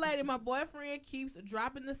 True Lady, my boyfriend keeps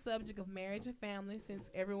dropping the subject of marriage and family since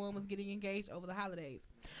everyone was getting engaged over the holidays.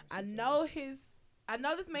 I know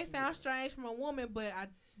this may sound strange from a woman, but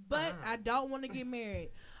I don't want to get married.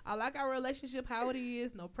 I like our relationship how it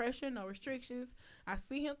is, no pressure, no restrictions. I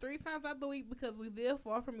see him 3 times out the week because we live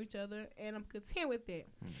far from each other, and I'm content with that.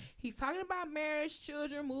 He's talking about marriage,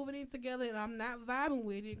 children, moving in together, and I'm not vibing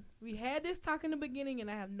with it. We had this talk in the beginning, and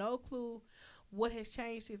I have no clue what has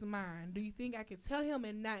changed his mind. Do you think I could tell him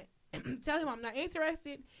and not tell him I'm not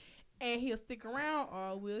interested and he'll stick around,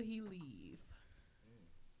 or will he leave?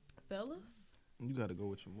 Fellas? You got to go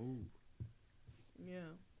with your move.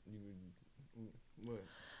 Yeah. What?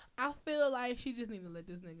 I feel like she just need to let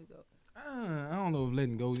this nigga go. I don't know if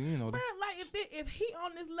letting go, you know. Bro, like if he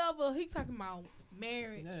on this level, he talking about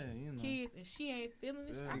marriage, kids, and she ain't feeling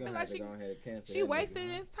it. I feel like she wasting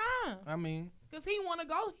his time. I mean, cause he want to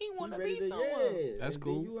go, he want to be somewhere. Yeah. That's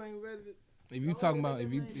cool. You ain't ready to, if you talking about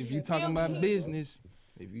if you talking about business,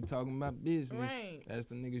 right. That's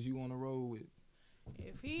the niggas you want to roll with.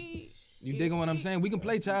 You digging what I'm saying? We can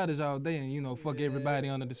play childish all day and, you know, fuck everybody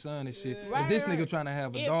under the sun and shit. Right, if this nigga trying to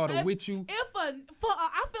have a daughter with you. I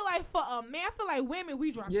feel like for a man, I feel like women,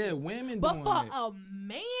 we drop this. Women doing But for that. a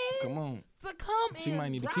man come on. to come she and might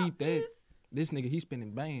need to drop keep that. This nigga, he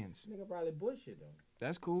spending bands. Nigga probably bullshit, though.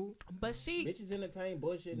 That's cool. But she. Bitches entertain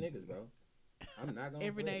bullshit niggas, bro. I'm not gonna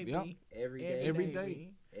every day. Yep. Every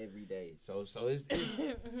day. So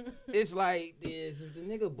it's like this. If the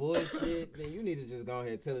nigga bullshit, then you need to just go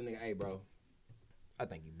ahead and tell the nigga, hey, bro, I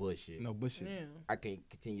think you bullshit. No bullshit. Yeah. I can't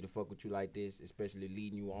continue to fuck with you like this, especially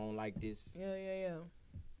leading you on like this. Yeah.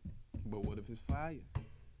 But what if it's fire?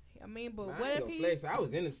 I mean, but nah, what if he? I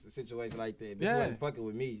was in a situation like that. Bitch wasn't fucking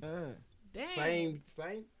with me. Damn. Same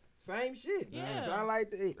shit. Yeah. So I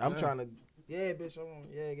like that. I'm trying to. Yeah, bitch, I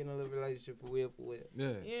want, get in a little relationship for real.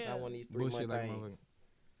 Yeah. Not one of these 3 month like things.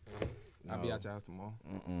 I'll be at your house tomorrow.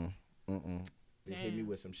 Bitch hit me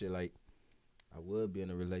with some shit like, I would be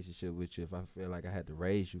in a relationship with you if I feel like I had to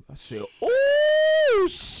raise you. I said, ooh,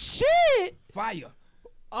 shit. Fire.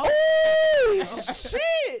 Oh,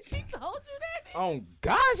 shit. She told you that? Oh,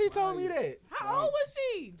 God, she told me that. How old was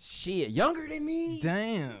she? Shit, younger than me.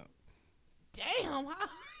 Damn. How?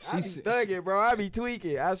 I be thugging, bro. I be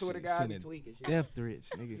tweaking. I swear to God, I be tweaking. Death threats,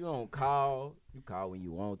 nigga. You don't call. You call when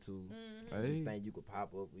you want to. Mm-hmm. You just think you could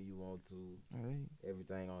pop up when you want to.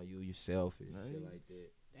 Everything on you. You selfish. Shit like that.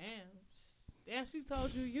 Damn, she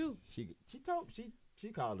told you. She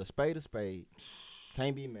called a spade a spade.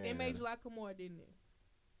 Can't be mad. It made you like her more, didn't it?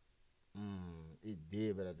 It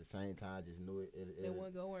did, but at the same time, I just knew it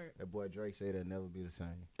wasn't gonna work. That boy Drake said it'll never be the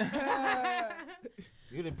same.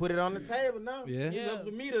 You didn't put it on the table now. Yeah. It's up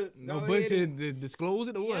to me to no bullshit. Disclose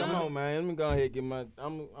it or what? Come on, man. Let me go ahead and get my.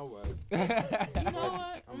 I'm right. You know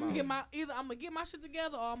what? I'm gonna get my shit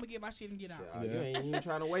together, or I'm gonna get my shit and get out. You ain't even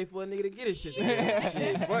trying to wait for a nigga to get his shit together.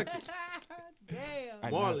 Shit, fuck it.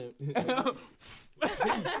 Damn. Marlon. You feel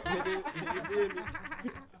me?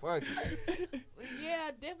 Fuck it.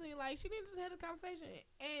 Yeah, definitely. Like, she needed to have a conversation.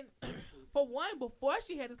 And for one, before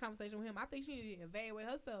she had this conversation with him, I think she needed to evaluate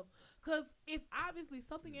herself. Because it's obviously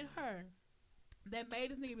something in her that made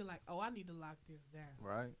this nigga be like, oh, I need to lock this down.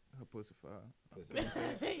 Right? Her pussy fire.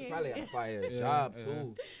 She probably got to fire a job,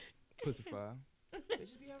 too. Pussy fire.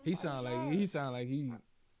 He sound like he.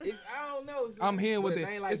 I don't know. I'm here with it.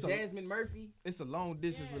 Ain't like Jasmine Murphy. It's a long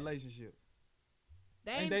distance relationship.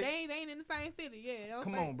 They ain't in the same city. Yeah.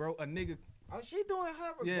 Come on, bro. A nigga. Oh, she doing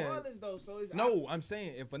her regardless though. So it's no. I'm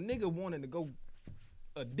saying if a nigga wanted to go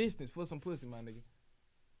a distance for some pussy, my nigga.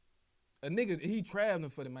 A nigga he traveling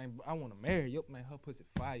for the man. I want to marry you, man. Her pussy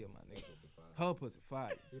fire, my nigga. Her pussy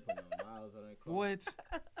fire. He put miles on that car. What?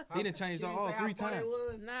 He done changed all 3 times.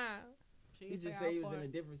 Nah. He just said he was in a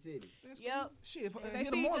different city. Yep. Shit, if I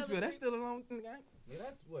hit a Morrisville, that's still a long thing. Yeah,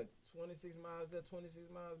 that's what 26 miles there, 26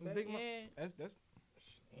 miles back. Yeah. That's.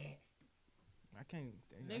 I can't.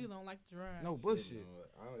 Niggas don't like to drive. No bullshit.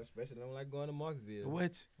 I especially don't like going to Marksville.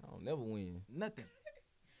 What? I don't never win. Nothing.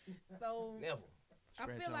 So never. I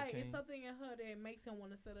feel like it's something in her that makes him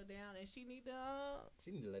want to settle down, and she need to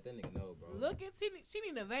let that nigga know, bro. Look at she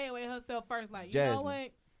need to evaluate herself first. Like, Jasmine. You know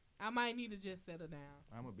what? I might need to just settle down.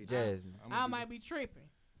 I'm gonna be Jasmine. I might be tripping.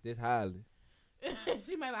 This highly.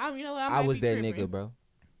 She might. You know what? I was that nigga, bro.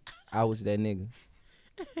 I was that nigga.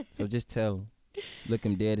 So just tell him. Look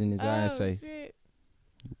him dead in his eye and say, shit.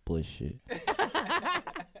 You bullshit.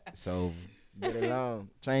 So get along.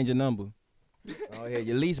 Change your number. Go ahead.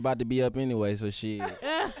 Your lease about to be up anyway, so shit.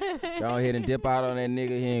 Go ahead and dip out on that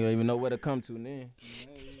nigga. He ain't gonna even know where to come to then.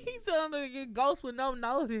 He telling him to get ghost with no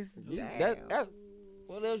notice. That,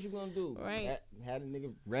 what else you gonna do? Right. Had a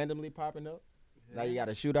nigga randomly popping up. Now you got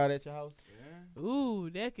a shootout at your house. Ooh,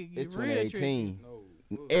 that could get it's real 2018.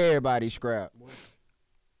 tricky. Everybody scrap.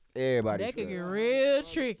 Everybody that scrap. could get real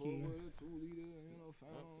tricky.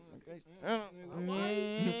 I'm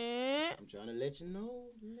trying to let you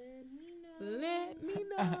know. Let me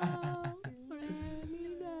know.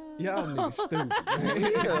 Y'all niggas stupid.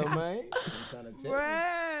 Yeah, man. I'm trying to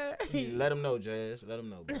tell you. Let them know, Jazz. Let them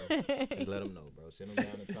know, bro. Just let them know, bro. Sit them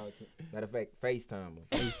down and talk to them. Matter of fact, FaceTime them.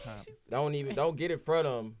 FaceTime. Don't get it from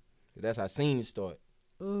them. That's how scenes start.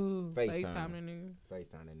 Ooh, FaceTime that nigga.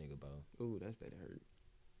 FaceTime that nigga, bro. Ooh, that state hurt.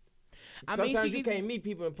 Sometimes you can't meet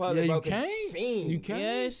people in public, bro. You can't.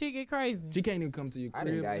 Yeah, she get crazy. She can't even come to your crib.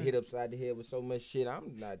 I done got hit upside the head with so much shit.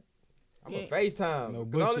 I'm a FaceTime. No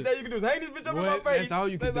the only thing you can do is hang this bitch up in my face. That's all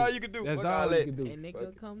you can do. That's all you can do. And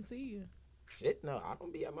nigga come see you. Shit, no, I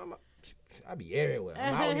don't be at my. I be everywhere.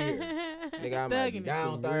 I'm out here. Nigga, I might be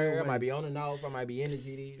down third. I might be on and off. I might be in the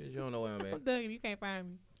GD. You don't know where I'm at. I'm thugging. You can't find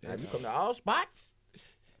me. Now, you come to all spots.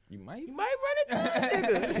 You might run into a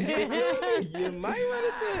nigga. You might run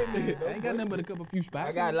into a nigga. I ain't got nothing but a few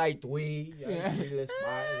spots. I got like three little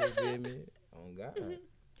spots. You feel me? Oh, God.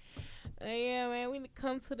 Yeah, man, we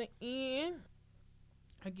come to the end.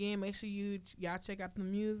 Again, make sure y'all check out the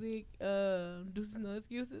music. Deuces No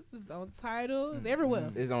Excuses. It's on Tidal. It's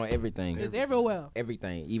everywhere. It's on everything. It's everywhere.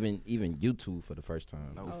 Everything. Even YouTube for the first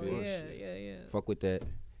time. Yeah. Fuck with that.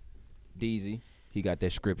 Deezy. He got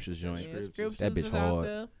that scriptures joint. Yeah, scriptures that bitch hard.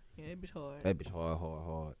 Yeah, that bitch hard. That bitch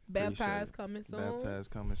hard. Baptized coming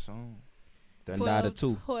soon. Done died of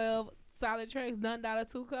 2. 12 solid tracks. Done died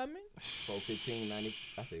of 2 coming.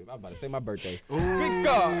 4/15/90. I'm about to say my birthday. Good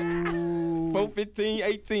God.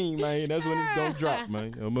 4/15/18, man. That's when it's gonna drop,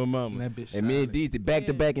 man. On my mama. That bitch and me and Deezy back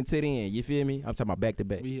to back until the end. You feel me? I'm talking about back to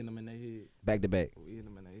back. We hitting them in their head. Back to back. We hitting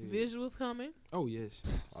them in their head. Visuals coming. Oh yes.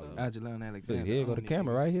 So. Angela and Alexander. Here go the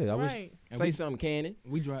camera right here. I wish. Right. Say something, Cannon.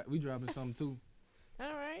 We dropping something too.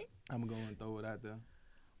 All right. I'm gonna go and throw it out there.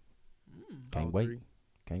 Can't wait.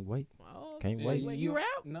 Can't wait. Oh, Can't wait. Wait, you rap?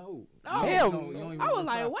 No. Oh, hell no. I was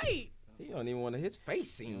like, wait. He don't even want to his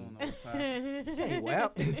face seen. Can't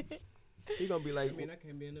well. He gonna be like, I mean, I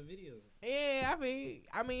can't be in the video. Yeah,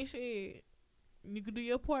 I mean, shit. You could do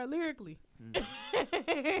your part lyrically. Yeah,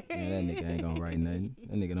 that nigga ain't gonna write nothing.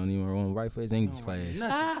 That nigga don't even want to write for his English class.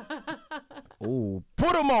 Oh,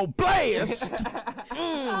 put him on blast.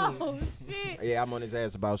 Oh shit. Yeah, I'm on his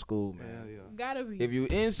ass about school, man. Hell yeah. Gotta be. If you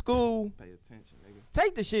in school, Pay attention, nigga.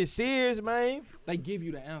 take the shit serious, man. They give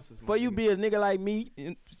you the answers. For you be a nigga like me,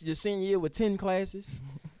 in your senior year with 10 classes,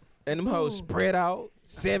 and them hoes spread out,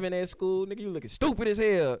 7 at school, nigga, you looking stupid as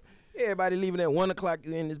hell. Everybody leaving at 1 o'clock,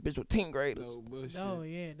 you in this bitch with 10 graders. No bullshit. Oh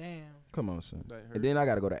yeah, damn. Come on, son. That hurt. And then I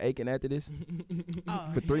gotta go to Aiken after this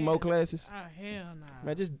for 3 more classes. Oh hell nah.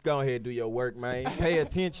 Man, just go ahead and do your work, man. Pay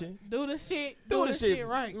attention. Do the shit. Do the shit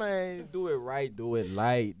right. Man, do it right, do it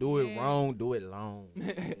light. Do it Yeah. wrong, do it long.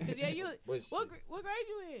 Yeah, you. What What grade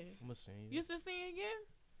you in? I'm a senior. You still senior again?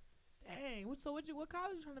 Dang. What college you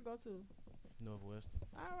trying to go to? Northwestern.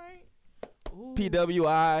 All right. Ooh,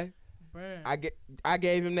 PWI. bruh. I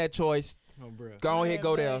gave him that choice. Oh, bruh. Go ahead,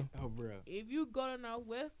 go there. Oh, bruh. If you go to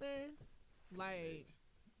Northwestern, like,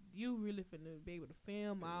 you really finna be able to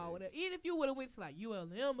film all whatever. Even if you would have went to like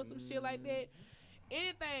ULM or some shit like that,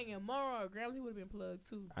 anything in Monroe or Grambling, he would have been plugged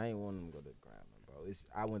too. I ain't want him to go to Grambling, bro.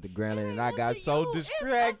 I went to Grambling and I got so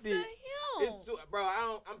distracted. It's too, bro.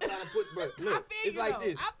 I'm trying to put, bro. Look, I feel it's you like though.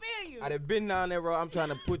 this. I feel you. I done been down there, bro. I'm trying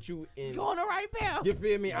to put you in. Go on the right path. You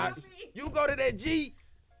feel me? You go to that G.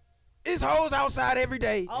 It's hoes outside every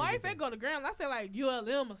day. Oh, I ain't said go to Grambling. I said like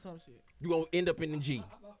ULM or some shit. You gonna end up in the G.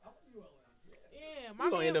 Yeah, You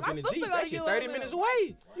gonna end up in the G. That shit 30 minutes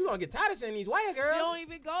away. You gonna get tired of seeing these white girls. She don't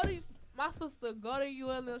even go to. My sister go to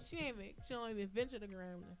ULM. She don't even venture to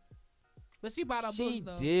Grambling. But she bought her She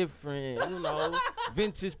books though. different, you know.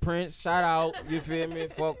 Vintage Prince, shout out. You feel me?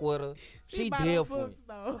 Fuck with her. She bought her different. books,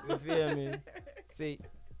 though. You feel me? See,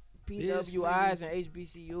 PWIs and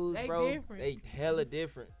HBCUs, They bro, different. they hella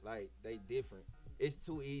different. Like, they different. It's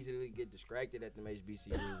too easy to get distracted at them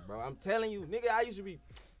HBCUs, bro. I'm telling you, nigga, I used to be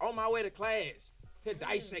on my way to class. Hit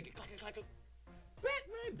dice shaking, clack, clack, clack.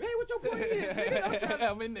 Bet what your point is, nigga.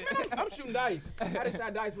 I'm in there. I'm shooting dice. I just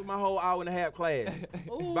shot dice for my whole hour and a half class.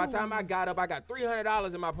 Ooh. By the time I got up, I got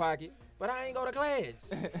 $300 in my pocket, but I ain't go to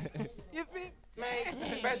class. You feel man?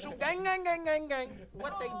 Special gang.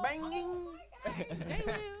 What they banging?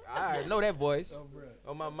 I know that voice.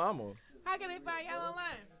 Oh, my mama. How can they find y'all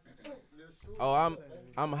online? Oh,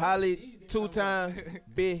 I'm Holli 2 times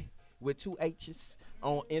B with 2 H's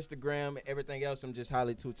on Instagram and everything else. I'm just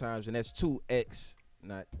Holli 2 times, and that's 2X,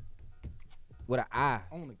 not with an I,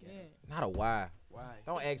 On the game. not a Y. Why?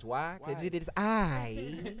 Don't ask why, cause Why? it is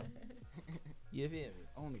I. You feel me?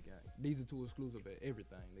 On the game. These are 2 exclusive at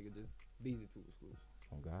everything, nigga. Just these are 2 exclusive.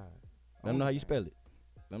 Oh God. Let them know how you spell it.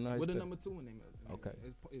 Let them know how you With the spell it. number 2 in there. Okay.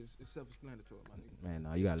 It's self-explanatory, my nigga. Man,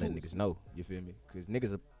 no, you gotta let It's niggas two. know. You feel me? Cause niggas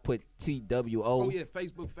will put TWO. Oh yeah,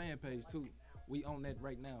 Facebook fan page too. We on that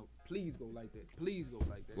right now. Please go like that. Please go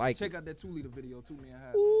like that. Like Check it. out that 2-liter video too,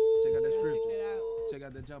 man. Ooh. Check out that Check scriptures. it out. Check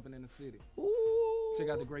out that jumping in the city. Ooh. Check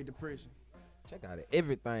out the Great Depression. Check out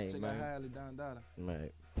everything, Check man. out Highly Don Dada. Man,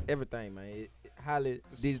 everything, man. Holla,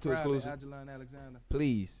 Deezy 2 exclusive. Adeline Alexander.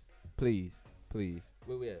 Please.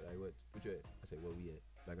 Where we at? Like what you at? I say where we at?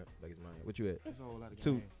 Like it's mine. What you at? It's a whole lot of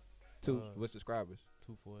Two. What subscribers?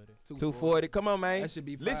 240. 240. Come on, man. That should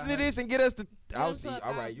be 500. Listen to this and get us to. Get us to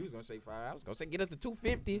All right, 1,000. you was gonna say 5. I was gonna say get us to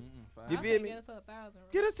 250. You I feel say me? Get us to 1,000.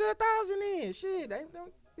 Get us to 1,000 in. Shit,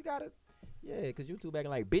 we gotta. Yeah, cause YouTube acting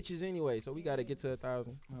like bitches anyway, so we gotta get to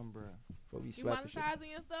 1,000. Bro. Before we You slap the shit. monetizing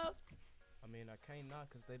your stuff? I mean, I can't not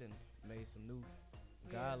because they done made some new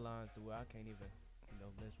guidelines to where I can't even,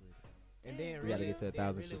 mess with it. And then We gotta get to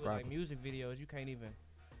 1,000 with, subscribers. like music videos, you can't even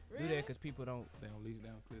do that because people don't. They don't lease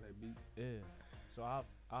down, clear their beats. Yeah. So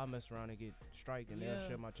I'll mess around and get strike and they'll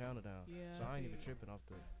shut my channel down. Yeah, so I ain't feel even you. tripping off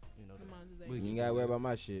the, The the monetization. You ain't gotta worry about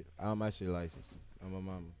my shit. All my shit licensed. I'm a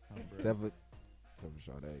mama. Except for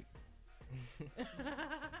Sade.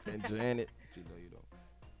 And Janet. She know you don't.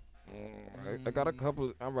 I got a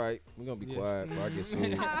couple. All right, we're gonna be quiet before I get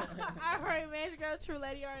sued. All right, man. It's your girl, Tru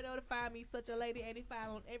Lady. You already know to find me, Such a Lady 85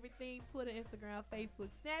 on everything: Twitter, Instagram, Facebook,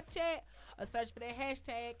 Snapchat, or search for that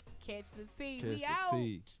hashtag. Catch the Tea. We out.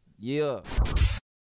 Yeah.